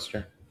got,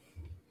 Philster?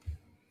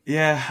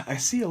 Yeah, I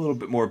see a little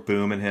bit more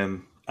boom in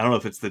him. I don't know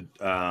if it's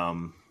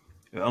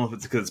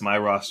because it's my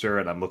roster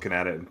and I'm looking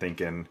at it and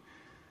thinking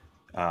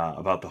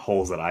about the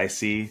holes that I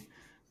see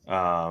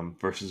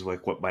versus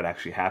like what might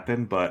actually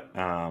happen. But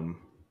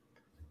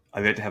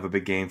I've yet to have a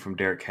big game from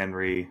Derrick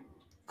Henry.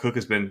 Cook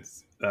has been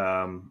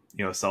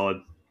a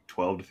solid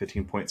 12 to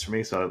 15 points for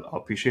me, so I'll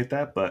appreciate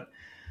that. But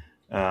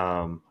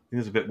I think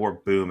there's a bit more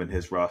boom in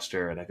his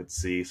roster, and I could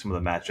see some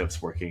of the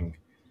matchups working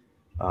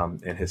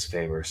in his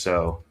favor.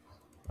 So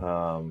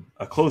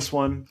a close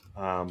one,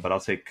 but I'll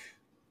take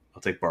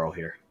Burrow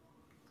here.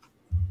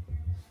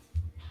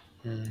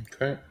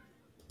 Okay.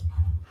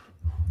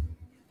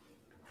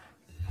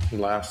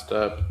 Last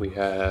up, we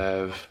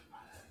have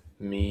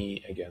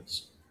me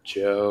against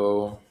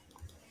Joe.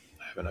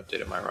 I haven't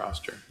updated my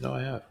roster. No,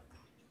 I have.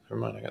 Never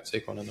mind, I got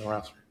Saquon in the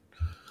roster.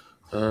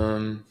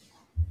 I'm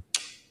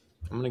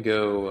going to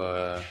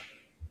go... I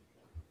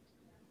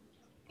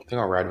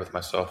think I'll ride with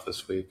myself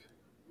this week.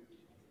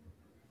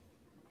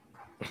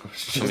 I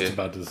was just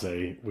about to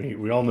say,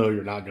 we all know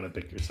you're not going to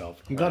pick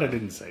yourself. I'm glad I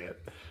didn't say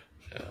it.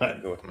 Yeah,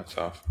 I'll go with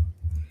myself. I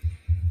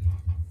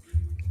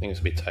think it's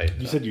going to be tight.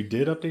 You said you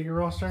did update your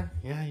roster?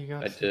 Yeah, you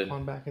got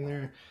Saquon back in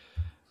there.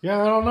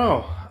 Yeah, I don't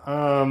know.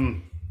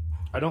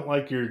 I don't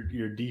like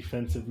your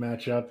defensive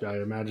matchup.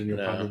 I imagine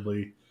you'll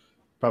probably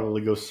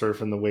go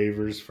surfing the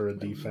waivers for a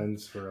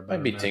defense for a better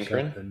might be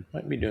tinkering.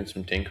 Might be doing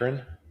some tinkering.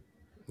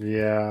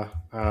 Yeah.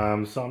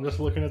 So I'm just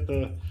looking at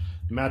the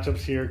matchups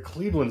here.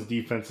 Cleveland's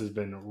defense has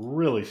been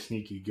really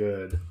sneaky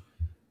good.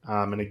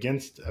 And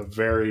against a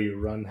very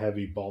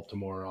run-heavy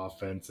Baltimore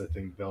offense, I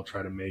think they'll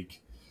try to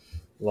make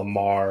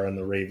Lamar and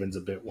the Ravens a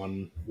bit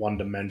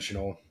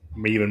one-dimensional,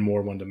 even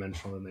more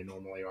one-dimensional than they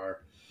normally are.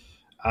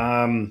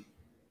 I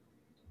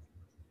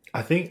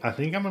think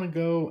I'm going to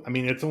go. I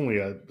mean, it's only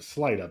a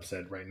slight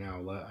upset right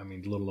now. I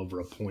mean, a little over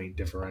a point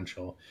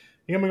differential. I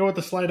think I'm going to go with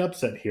the slight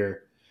upset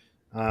here.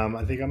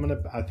 I think I'm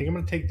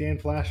gonna take Dan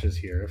Flashes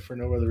here, if for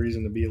no other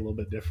reason to be a little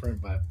bit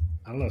different. But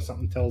I don't know.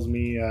 Something tells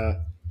me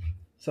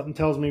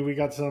we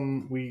got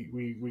some.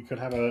 We could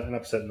have an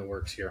upset in the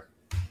works here.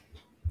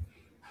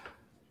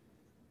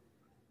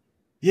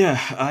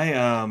 Yeah,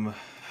 I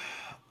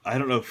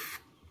don't know if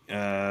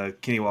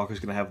Kenny Walker's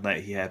going to have the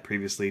night he had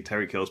previously.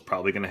 Tyreek Hill's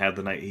probably going to have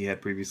the night he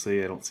had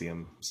previously. I don't see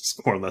him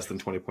scoring less than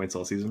 20 points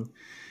all season.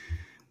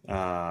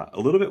 A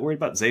little bit worried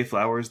about Zay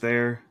Flowers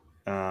there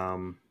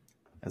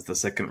as the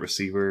second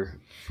receiver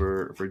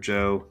for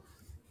Joe.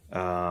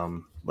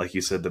 Like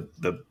you said,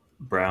 the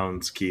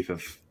Browns, Kief,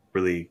 have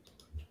really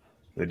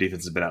 – their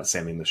defense has been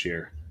outstanding this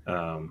year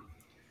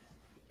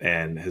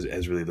and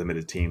has really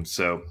limited teams.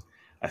 So –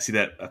 I see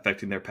that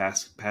affecting their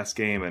pass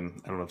game,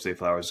 and I don't know if Zay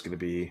Flowers is going to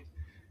be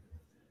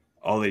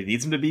all that he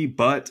needs him to be,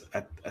 but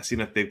I see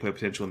enough big play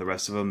potential in the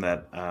rest of them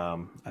that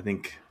I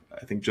think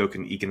Joe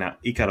can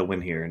eke out a win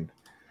here and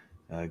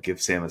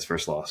give Sam his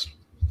first loss.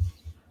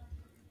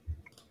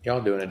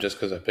 Y'all doing it just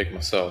because I picked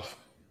myself.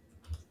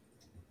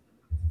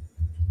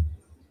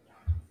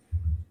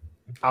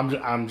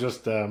 I'm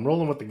just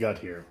rolling with the gut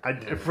here.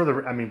 For the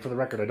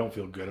record, I don't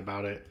feel good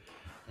about it.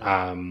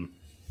 I'm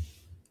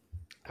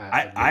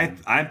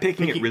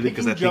picking it really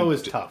because I think Joe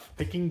is tough.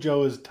 Picking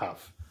Joe is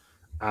tough.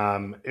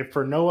 If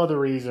for no other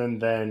reason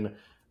than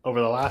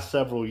over the last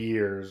several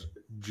years,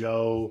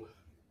 Joe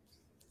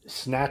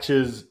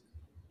snatches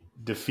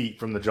defeat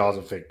from the jaws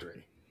of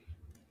victory.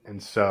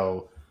 And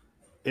so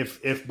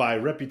if by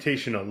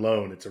reputation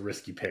alone it's a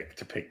risky pick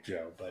to pick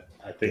Joe, but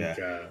I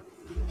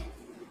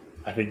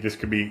think this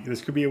could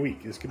be a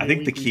week. I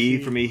think the key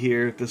for me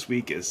here this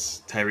week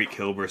is Tyreek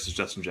Hill versus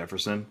Justin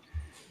Jefferson,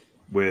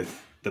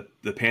 with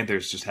the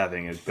Panthers just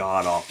having a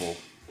god-awful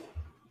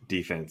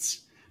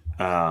defense.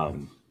 I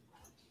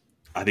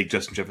think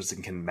Justin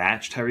Jefferson can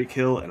match Tyreek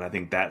Hill, and I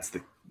think that's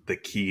the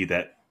key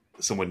that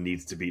someone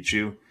needs to beat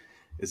you,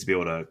 is to be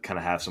able to kind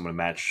of have someone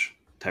match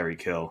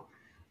Tyreek Hill.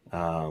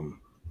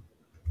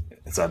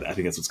 So I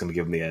think that's what's going to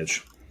give him the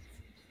edge.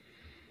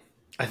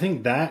 I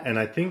think that, and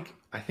I think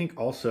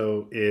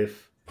also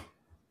if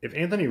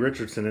Anthony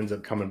Richardson ends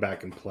up coming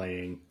back and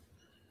playing,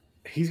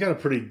 he's got a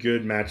pretty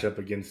good matchup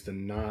against a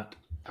not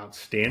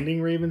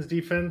outstanding Ravens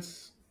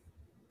defense,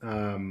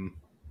 Rams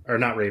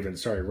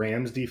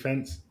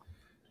defense.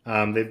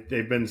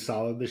 They've been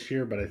solid this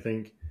year, but I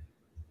think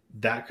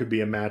that could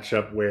be a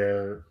matchup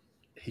where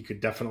he could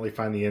definitely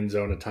find the end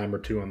zone a time or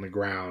two on the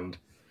ground.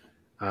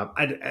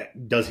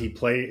 Does he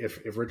play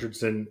if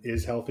Richardson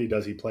is healthy?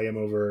 Does he play him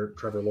over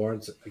Trevor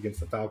Lawrence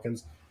against the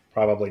Falcons?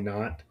 Probably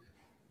not.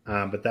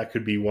 But that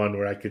could be one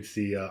where I could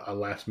see a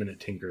last-minute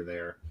tinker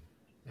there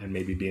and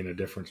maybe being a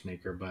difference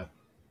maker. But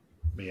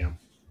yeah.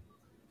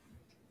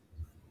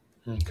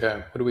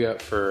 Okay. What do we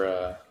got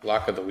for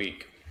lock of the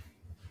week?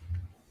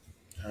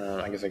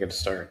 I guess I get to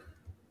start.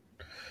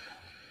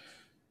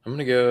 I'm going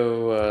to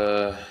go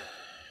the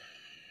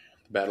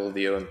Battle of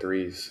the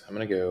 0-3s. I'm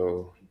going to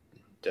go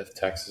Death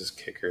Texas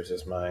Kickers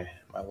as my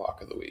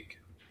lock of the week.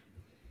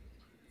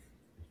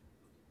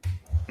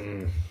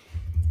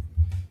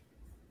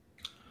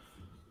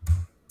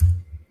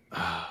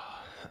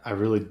 I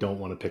really don't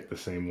want to pick the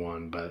same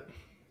one, but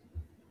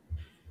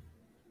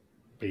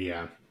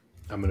yeah,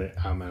 I'm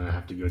gonna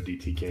have to go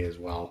DTK as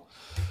well.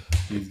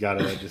 He's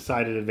got a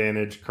decided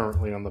advantage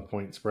currently on the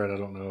point spread. I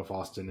don't know if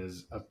Austin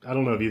is. I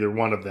don't know if either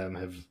one of them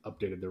have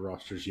updated their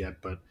rosters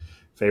yet, but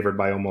favored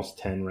by almost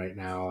 10 right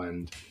now,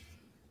 and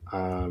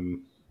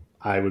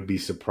I would be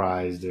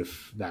surprised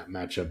if that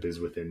matchup is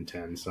within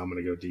 10. So I'm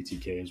gonna go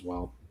DTK as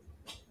well.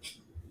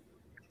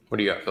 What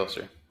do you got,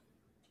 Philster?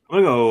 I'm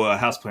gonna go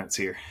Houseplants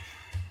here.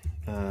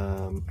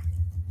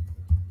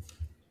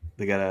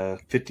 They got a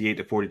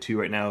 58-42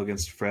 right now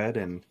against Fred,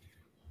 and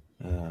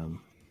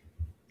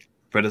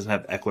Fred doesn't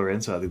have Eckler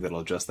in, so I think that'll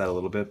adjust that a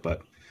little bit.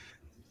 But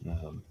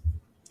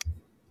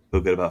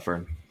feel good about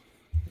Fern.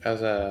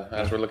 As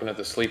we're looking at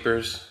the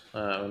sleepers,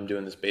 I'm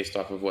doing this based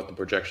off of what the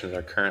projections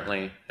are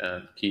currently.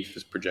 Kief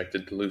is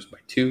projected to lose by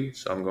 2,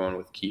 so I'm going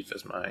with Kief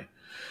as my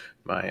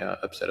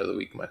upset of the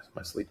week, my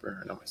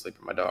sleeper, not my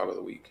sleeper, my dog of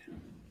the week.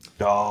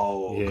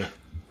 Dog. Yeah.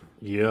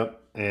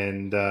 Yep.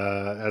 And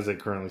as it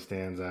currently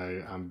stands,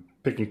 I'm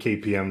picking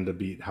KPM to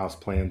beat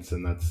Houseplants,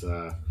 and that's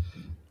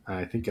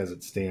I think as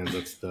it stands,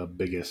 that's the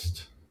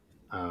biggest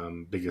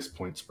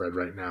point spread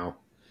right now,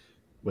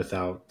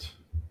 without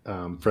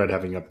Fred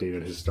having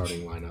updated his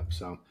starting lineup.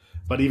 So,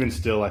 but even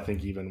still, I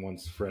think even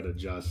once Fred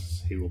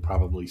adjusts, he will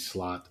probably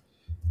slot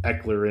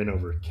Eckler in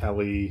over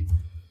Kelly.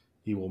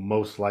 He will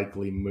most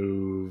likely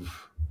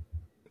move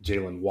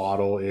Jalen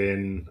Waddle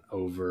in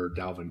over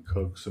Dalvin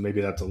Cook. So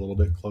maybe that's a little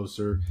bit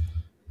closer.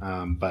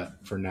 But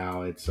for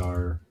now, it's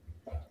our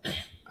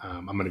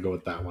I'm going to go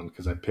with that one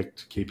because I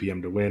picked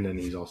KPM to win, and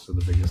he's also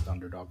the biggest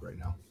underdog right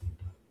now.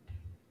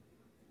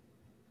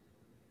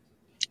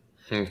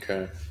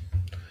 Okay.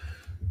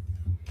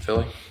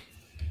 Philly?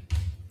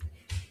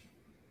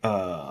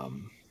 I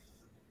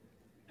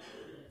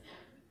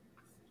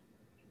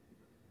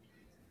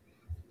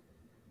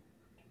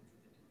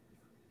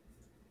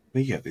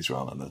think you have these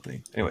wrong on the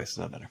thing. Anyways, it's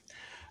not matter.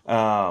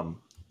 I'm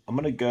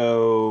going to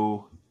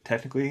go,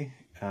 technically,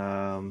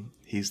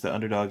 he's the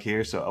underdog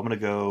here, so I'm going to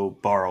go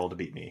Barl to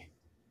beat me.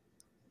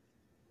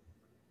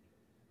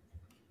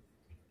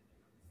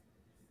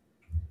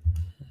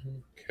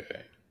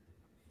 Okay.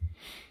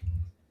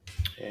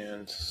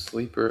 And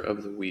sleeper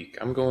of the week.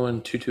 I'm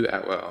going Tutu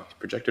Atwell. He's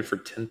projected for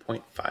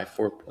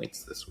 10.54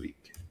 points this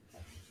week.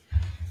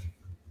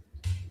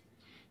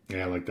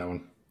 Yeah, I like that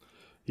one.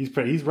 He's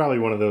probably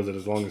one of those that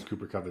as long as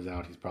Cooper Kupp is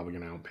out, he's probably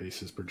going to outpace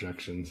his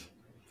projections.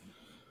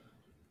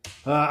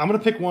 I'm going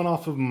to pick one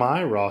off of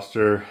my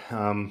roster.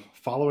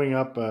 Following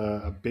up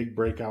a big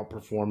breakout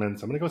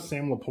performance, I'm going to go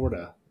Sam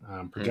Laporta.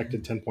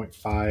 Projected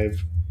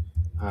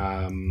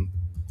 10.5.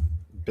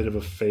 Bit of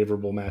a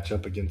favorable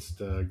matchup against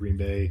Green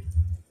Bay.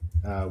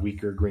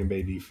 Weaker Green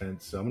Bay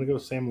defense. So I'm going to go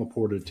Sam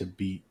Laporta to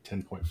beat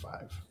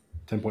 10.5.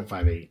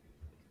 10.58.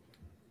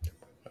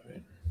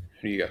 Who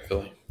do you got,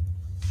 Philly?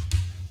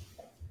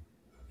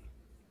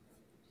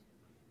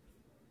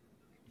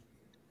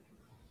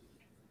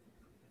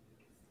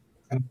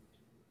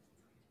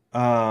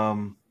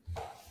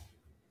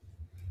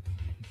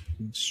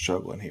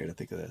 Struggling here to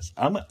think of this.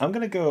 I'm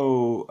gonna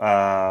go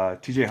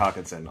TJ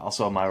Hawkinson,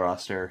 also on my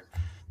roster.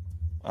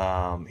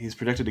 He's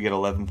projected to get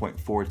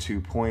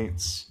 11.42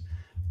 points.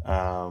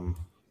 I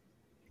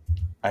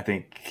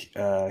think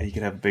he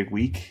could have a big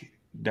week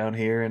down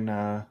here in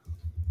the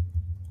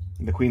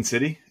Queen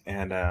City,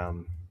 and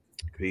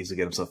could easily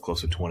get himself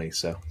close to 20.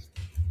 So,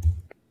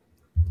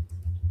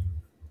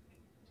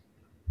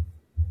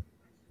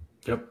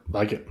 yep,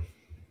 like it.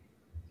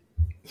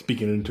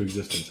 Speaking it into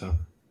existence, huh?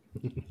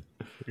 we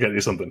gotta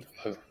do something.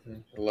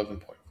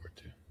 11.42.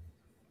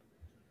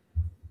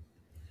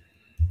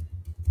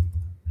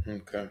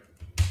 Okay.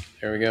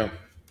 Here we go.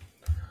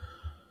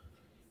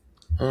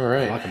 All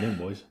right. Lock them in,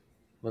 boys.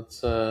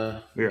 Let's We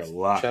are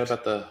locked. chat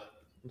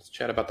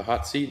about the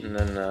hot seat, and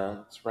then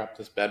let's wrap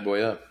this bad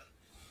boy up.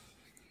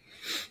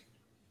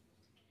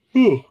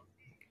 You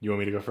want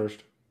me to go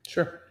first?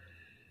 Sure.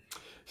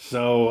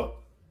 So,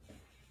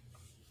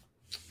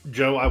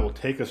 Joe, I will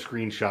take a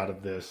screenshot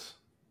of this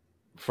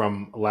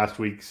from last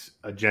week's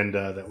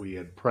agenda that we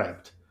had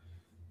prepped.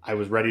 I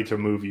was ready to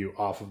move you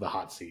off of the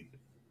hot seat.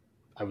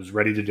 I was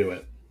ready to do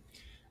it.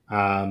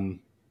 And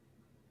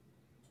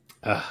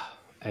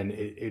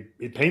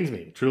it pains me.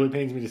 It truly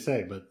pains me to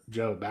say, but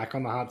Joe, back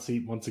on the hot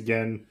seat once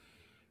again.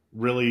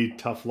 Really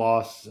tough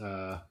loss.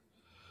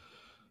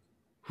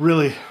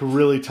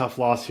 Really tough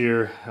loss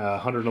here.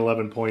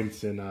 111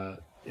 points in a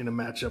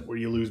matchup where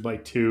you lose by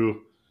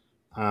 2.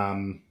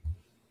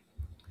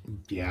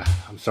 Yeah,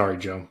 I'm sorry,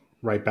 Joe.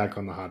 right back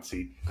on the hot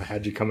seat. I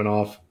had you coming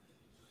off,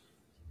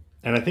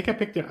 and I think I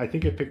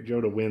picked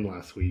Joe to win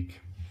last week,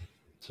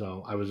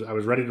 so I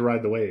was ready to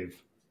ride the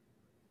wave.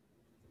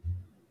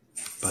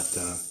 But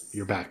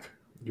you're back.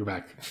 You're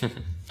back.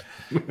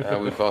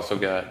 We've also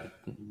got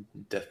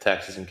Death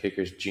Taxes and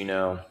Kickers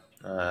Gino.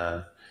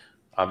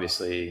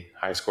 Obviously,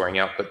 high scoring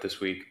output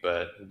this week,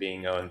 but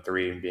being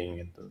 0-3 and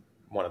being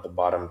one of the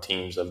bottom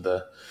teams of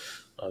the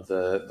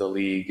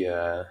league,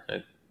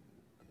 it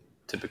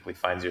typically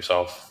finds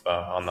yourself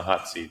on the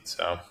hot seat.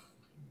 So,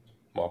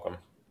 welcome.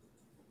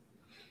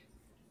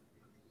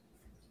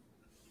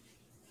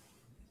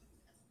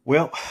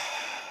 Well,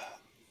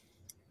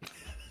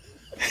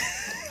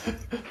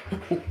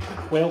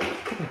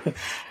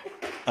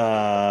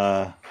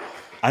 I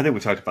think we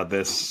talked about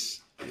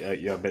this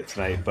a bit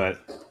tonight,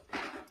 but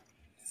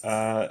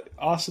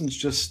Austin's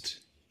just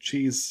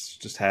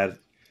had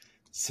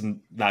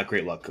some not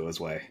great luck go his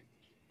way,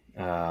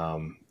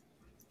 and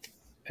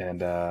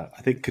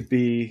I think could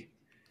be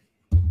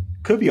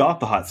off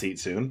the hot seat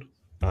soon,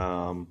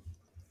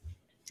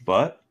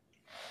 but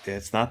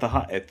it's not the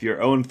hot. If you're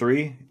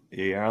 0-3,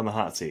 you're on the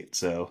hot seat.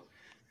 So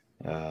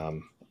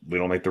we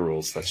don't make the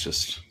rules. That's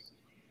just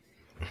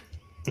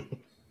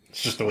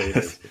it's just the way it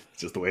is.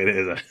 It's just the way it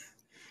is.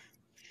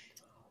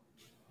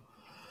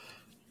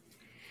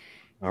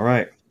 All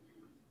right.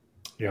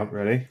 Yep.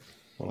 Ready?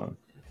 Hold on.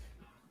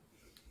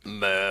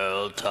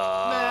 Mail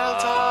time. Mail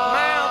time.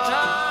 Mail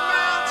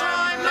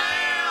time.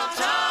 Mail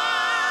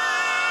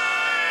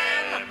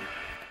time. Mail time.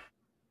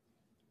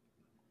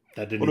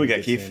 That didn't What do we even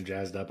got, get Kief? Sam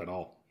jazzed up at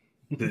all.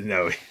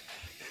 No.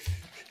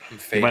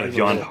 He might have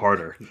yawned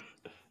harder.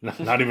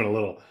 Not even a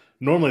little.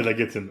 Normally that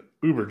gets him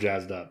uber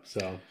jazzed up.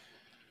 So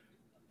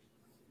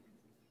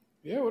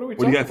Yeah, what do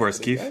you got for us,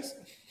 Keith? Guys?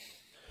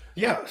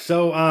 yeah.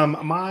 So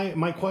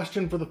my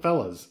question for the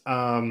fellas,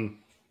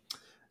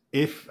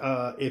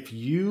 if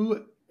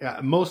you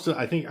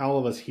I think all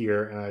of us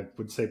here, and I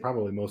would say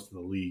probably most of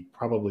the league,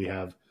 probably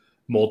have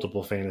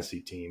multiple fantasy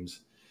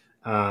teams.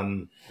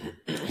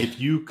 If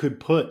you could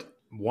put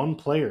one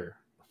player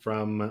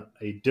from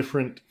a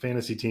different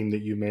fantasy team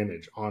that you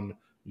manage on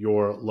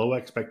your low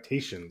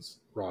expectations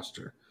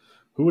roster,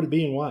 who would it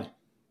be and why?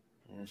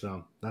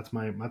 So that's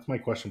my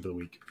question for the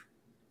week.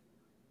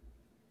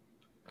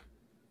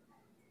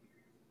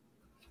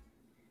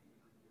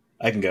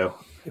 I can go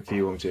if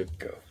you want me to.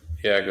 Go.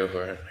 Yeah, go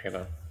for it.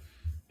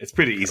 It's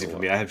pretty easy for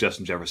me. I have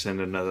Justin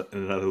Jefferson in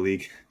another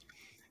league.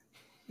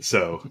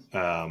 So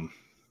I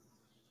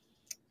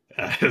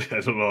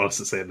don't know what else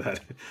to say to that.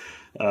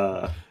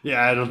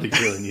 Yeah, I don't think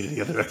you really need any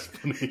other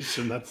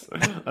explanation.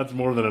 That's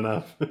more than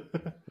enough.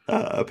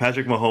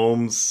 Patrick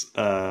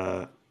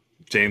Mahomes,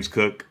 James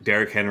Cook,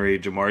 Derrick Henry,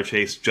 Jamar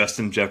Chase,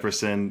 Justin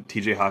Jefferson,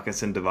 TJ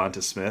Hawkinson,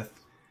 Devonta Smith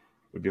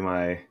would be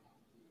my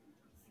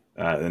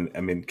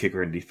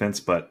kicker and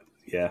defense, but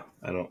yeah,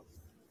 I don't.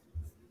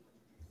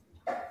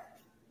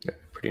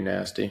 Pretty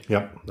nasty.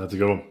 Yep, that's a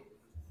good one.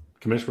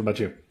 Commish, what about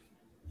you?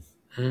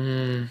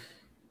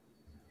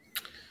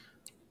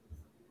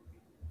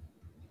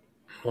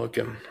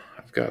 Looking,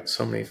 I've got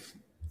so many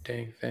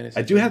dang fantasy.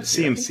 I do have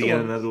teams. CMC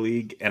in another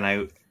league,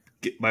 and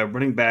my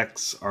running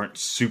backs aren't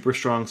super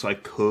strong, so I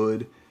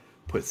could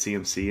put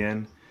CMC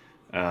in,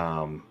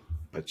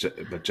 but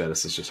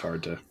Jettis is just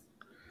hard to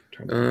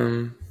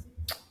turn.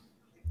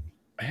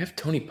 I have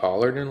Tony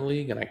Pollard in the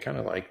league, and I kind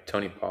of like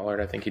Tony Pollard.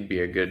 I think he'd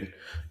be a good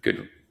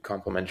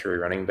complementary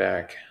running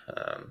back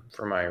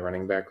for my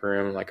running back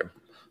room. Like a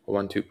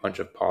 1-2 punch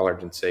of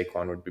Pollard and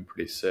Saquon would be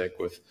pretty sick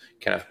with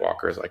Kenneth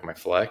Walker as like my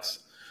flex.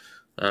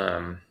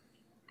 I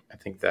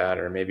think that,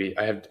 or maybe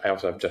I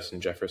also have Justin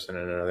Jefferson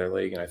in another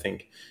league, and I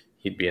think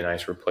he'd be a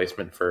nice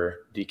replacement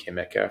for DK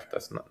Metcalf.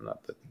 That's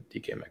not that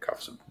DK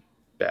Metcalf's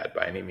bad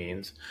by any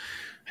means.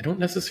 I don't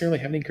necessarily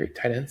have any great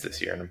tight ends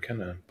this year, and I'm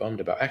kind of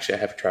bummed about. Actually,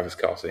 I have Travis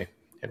Kelce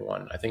in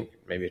one. I think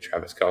maybe a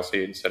Travis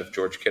Kelce instead of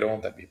George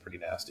Kittle. That'd be pretty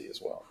nasty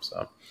as well.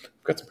 So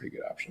I've got some pretty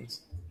good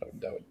options.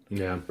 That would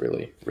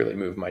really, really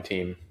move my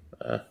team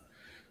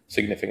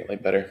significantly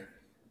better.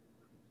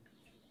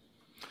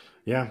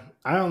 Yeah,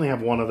 I only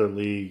have one other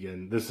league,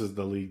 and this is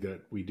the league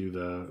that we do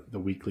the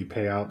weekly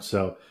payout.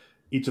 So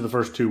each of the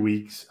first 2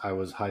 weeks, I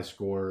was high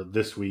score.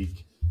 This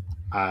week,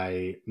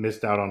 I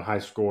missed out on high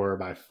score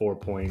by 4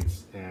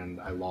 points, and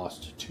I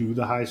lost to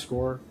the high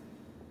score.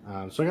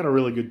 So I got a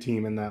really good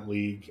team in that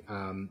league,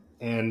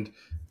 and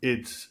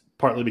it's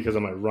partly because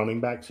of my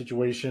running back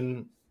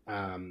situation.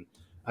 I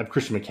have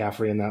Christian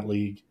McCaffrey in that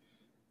league,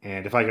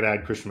 and if I could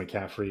add Christian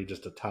McCaffrey,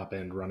 just a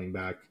top-end running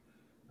back,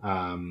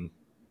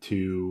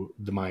 to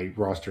my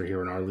roster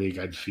here in our league,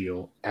 I'd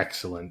feel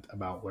excellent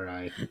about where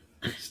I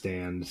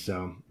stand.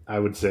 So I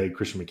would say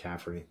Christian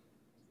McCaffrey,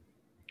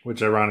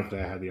 which ironically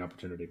I had the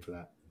opportunity for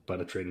that,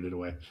 but I traded it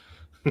away.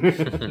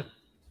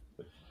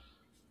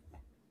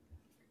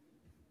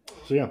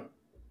 So yeah,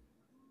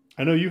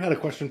 I know you had a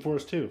question for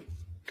us too,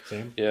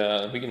 Sam.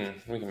 Yeah, we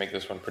can make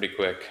this one pretty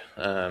quick.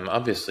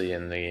 Obviously,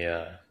 in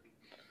the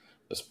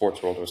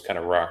sports world was kind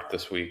of rocked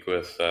this week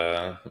with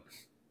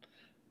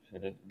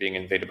being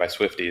invaded by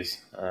Swifties.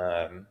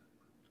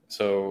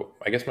 So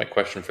I guess my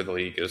question for the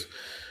league is,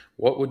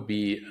 what would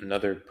be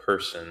another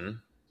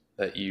person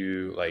that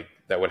you like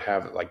that would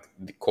have like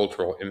the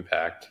cultural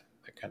impact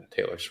that kind of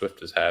Taylor Swift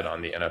has had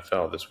on the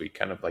NFL this week?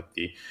 Kind of like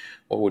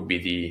what would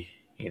be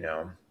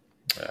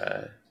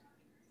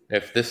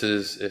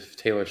if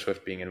Taylor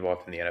Swift being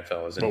involved in the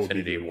NFL is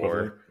Infinity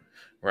War,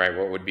 right?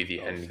 What would be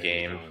the end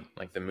game,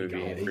 like the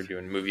movie? If we're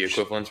doing movie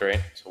equivalents,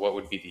 right? So what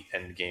would be the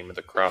end game of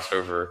the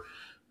crossover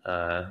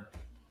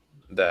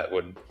that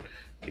would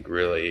like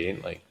really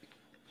like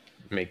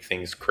make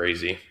things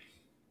crazy?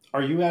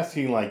 Are you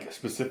asking like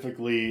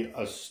specifically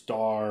a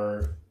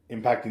star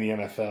impacting the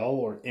NFL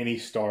or any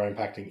star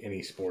impacting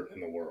any sport in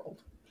the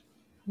world?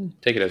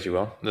 Take it as you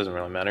will. It doesn't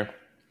really matter.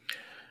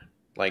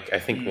 Like I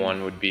think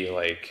one would be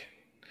like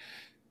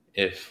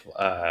if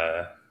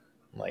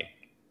like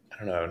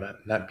I don't know,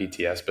 not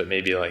BTS, but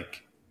maybe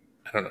like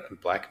I don't know,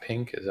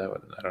 Blackpink, is that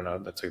what? I don't know.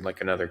 That's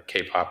like another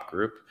K-pop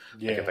group.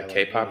 Yeah, like if a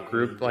K-pop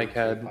group like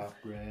had K-pop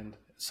brand.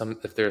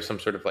 if there's some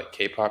sort of like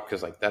K-pop,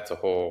 because like that's a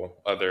whole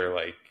other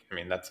like I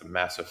mean that's a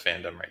massive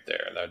fandom right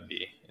there. That would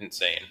be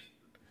insane.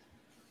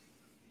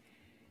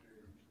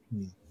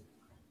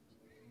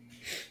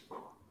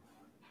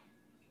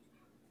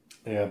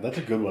 Yeah, that's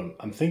a good one.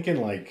 I'm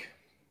thinking like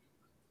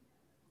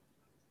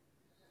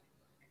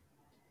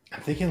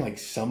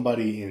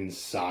somebody in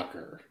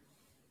soccer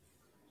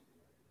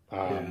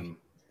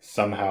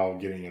somehow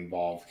getting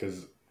involved,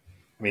 because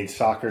I mean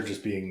soccer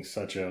just being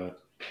such a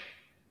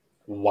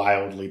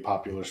wildly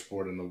popular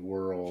sport in the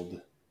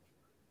world,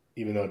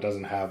 even though it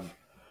doesn't have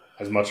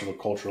as much of a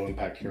cultural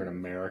impact here in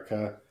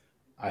America.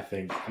 I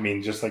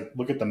mean just like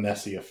look at the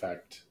Messi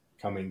effect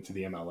coming to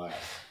the MLS.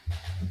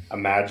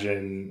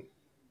 Imagine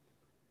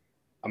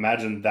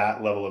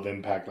that level of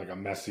impact, like a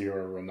Messi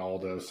or a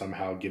Ronaldo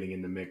somehow getting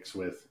in the mix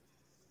with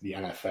the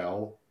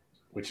NFL,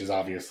 which is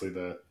obviously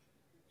the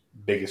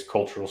biggest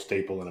cultural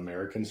staple in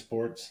American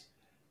sports.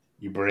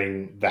 You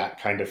bring that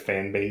kind of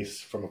fan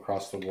base from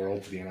across the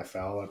world to the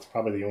NFL. That's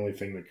probably the only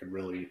thing that could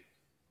really.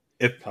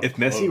 If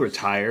Messi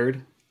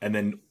retired and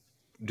then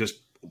just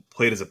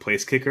played as a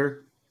place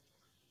kicker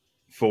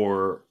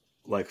for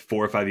like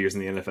 4 or 5 years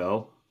in the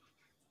NFL,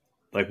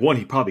 like one,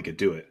 he probably could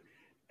do it,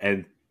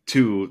 and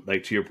two,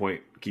 like to your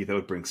point, Keith, that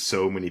would bring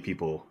so many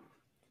people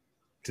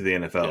to the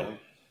NFL. Yeah,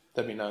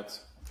 that'd be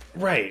nuts.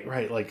 Right.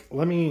 Like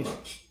let me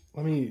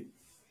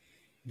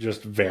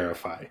just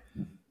verify,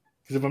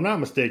 because if I'm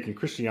not mistaken,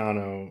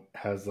 Cristiano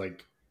has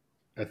like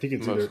I think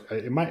it's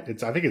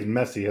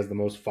Messi has the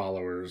most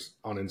followers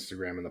on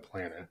Instagram in the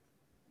planet.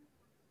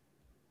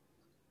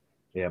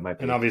 Yeah, it might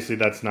be. And obviously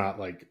that's not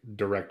like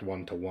direct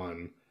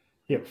one-to-one.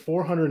 He had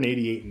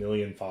 488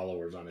 million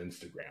followers on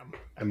Instagram.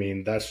 I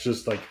mean, that's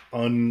just like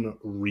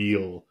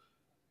unreal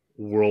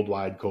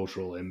worldwide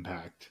cultural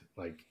impact.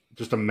 Like,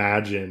 just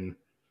imagine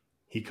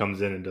he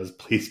comes in and does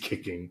place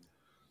kicking.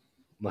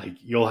 Like,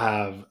 you'll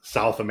have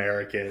South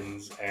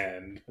Americans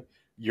and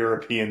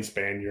European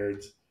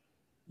Spaniards,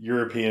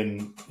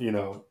 European,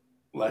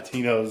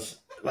 Latinos,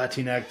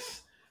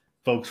 Latinx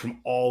folks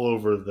from all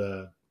over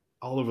the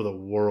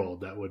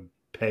world that would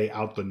pay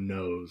out the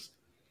nose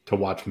to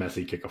watch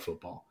Messi kick a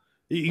football.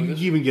 You can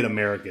even get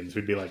Americans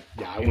who'd be like,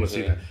 yeah, I want to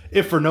see that.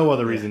 If for no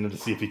other reason than to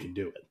see if he can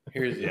do it.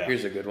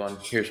 Here's a good one.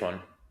 Here's one.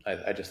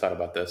 I just thought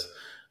about this.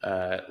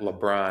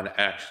 LeBron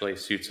actually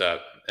suits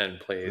up and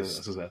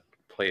plays in the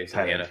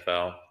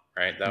NFL,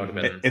 right? That would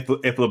have been...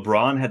 If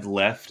LeBron had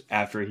left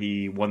after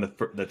he won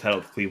the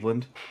title with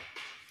Cleveland,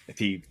 if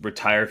he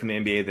retired from the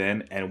NBA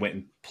then and went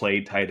and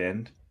played tight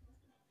end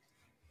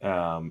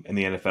in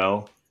the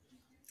NFL,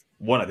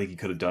 one, I think he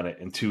could have done it,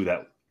 and two,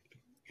 that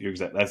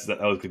was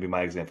going to be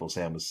my example.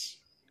 Sam was...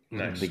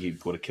 Nice. I think he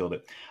would have killed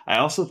it. I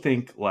also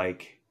think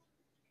like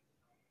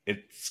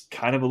it's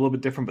kind of a little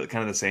bit different, but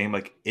kind of the same.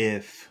 Like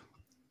if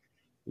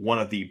one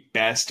of the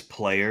best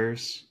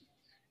players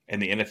in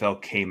the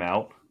NFL came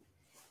out,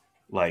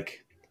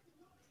 like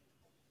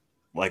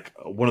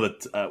one of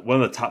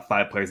the top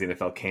 5 players in the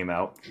NFL came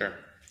out, sure,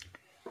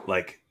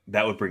 like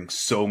that would bring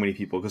so many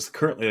people, because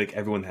currently like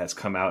everyone that has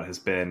come out has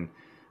been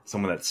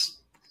someone that's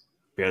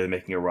barely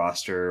making a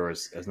roster or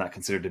is not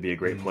considered to be a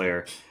great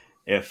player.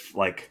 If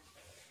like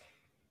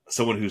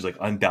someone who's like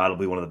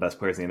undoubtedly one of the best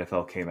players in the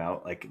NFL came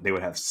out, like they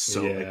would have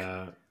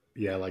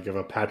like if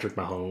a Patrick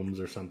Mahomes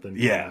or something.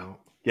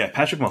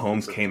 Patrick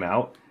Mahomes came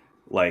out,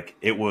 like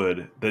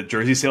the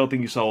jersey sale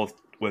thing you saw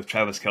with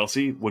Travis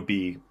Kelce would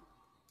be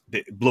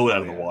blow it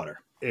out of the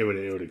water. It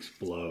would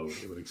explode.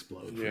 It would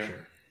explode for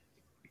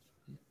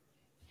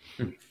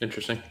sure.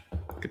 Interesting.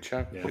 Good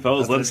chat. Yeah,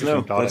 fellas, let us know.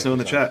 Let us know in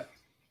the chat.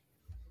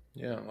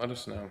 Yeah, let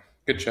us know.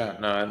 Good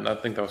chat. No, I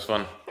think that was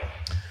fun.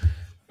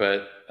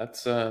 But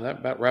that's that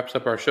about wraps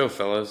up our show,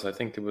 fellas. I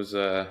think it was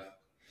a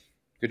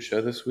good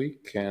show this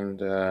week,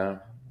 and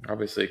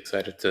obviously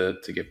excited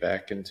to get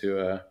back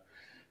into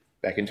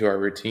our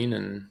routine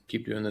and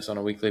keep doing this on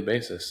a weekly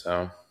basis.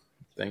 So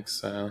thanks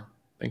for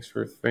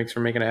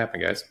making it happen,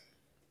 guys.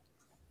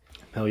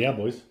 Hell yeah,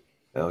 boys.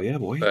 But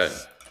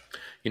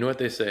you know what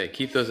they say: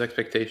 keep those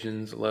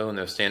expectations low and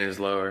those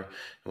standards lower, and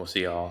we'll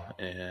see y'all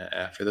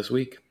after this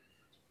week.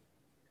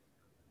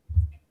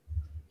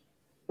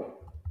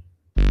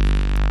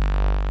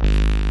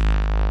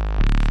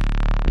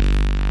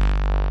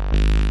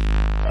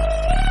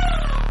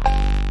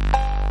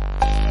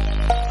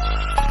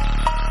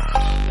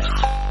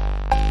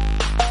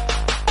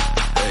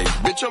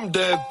 I'm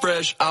dead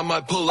fresh, I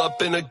might pull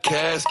up in a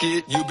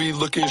casket. You be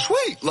looking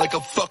sweet like a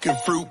fucking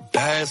fruit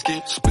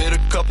basket. Spit a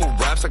couple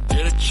raps, I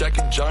get a check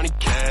and Johnny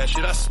Cash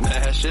it. I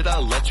smash it, I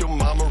let your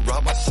mama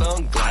rob my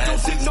sunglasses. I don't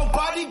think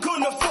nobody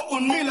gonna fuck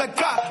with me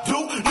like I do.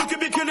 You can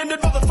be killing the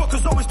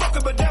motherfuckers always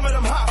talking, but damn it,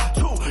 I'm high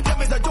too. That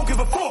means I don't give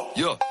a fuck.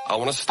 Yeah, I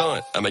wanna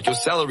stunt. I make your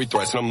salary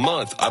thrice in a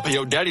month. I pay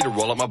your daddy to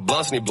roll up my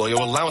blunts and he blow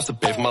your allowance to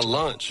pay for my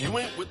lunch. You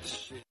ain't with the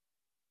shit.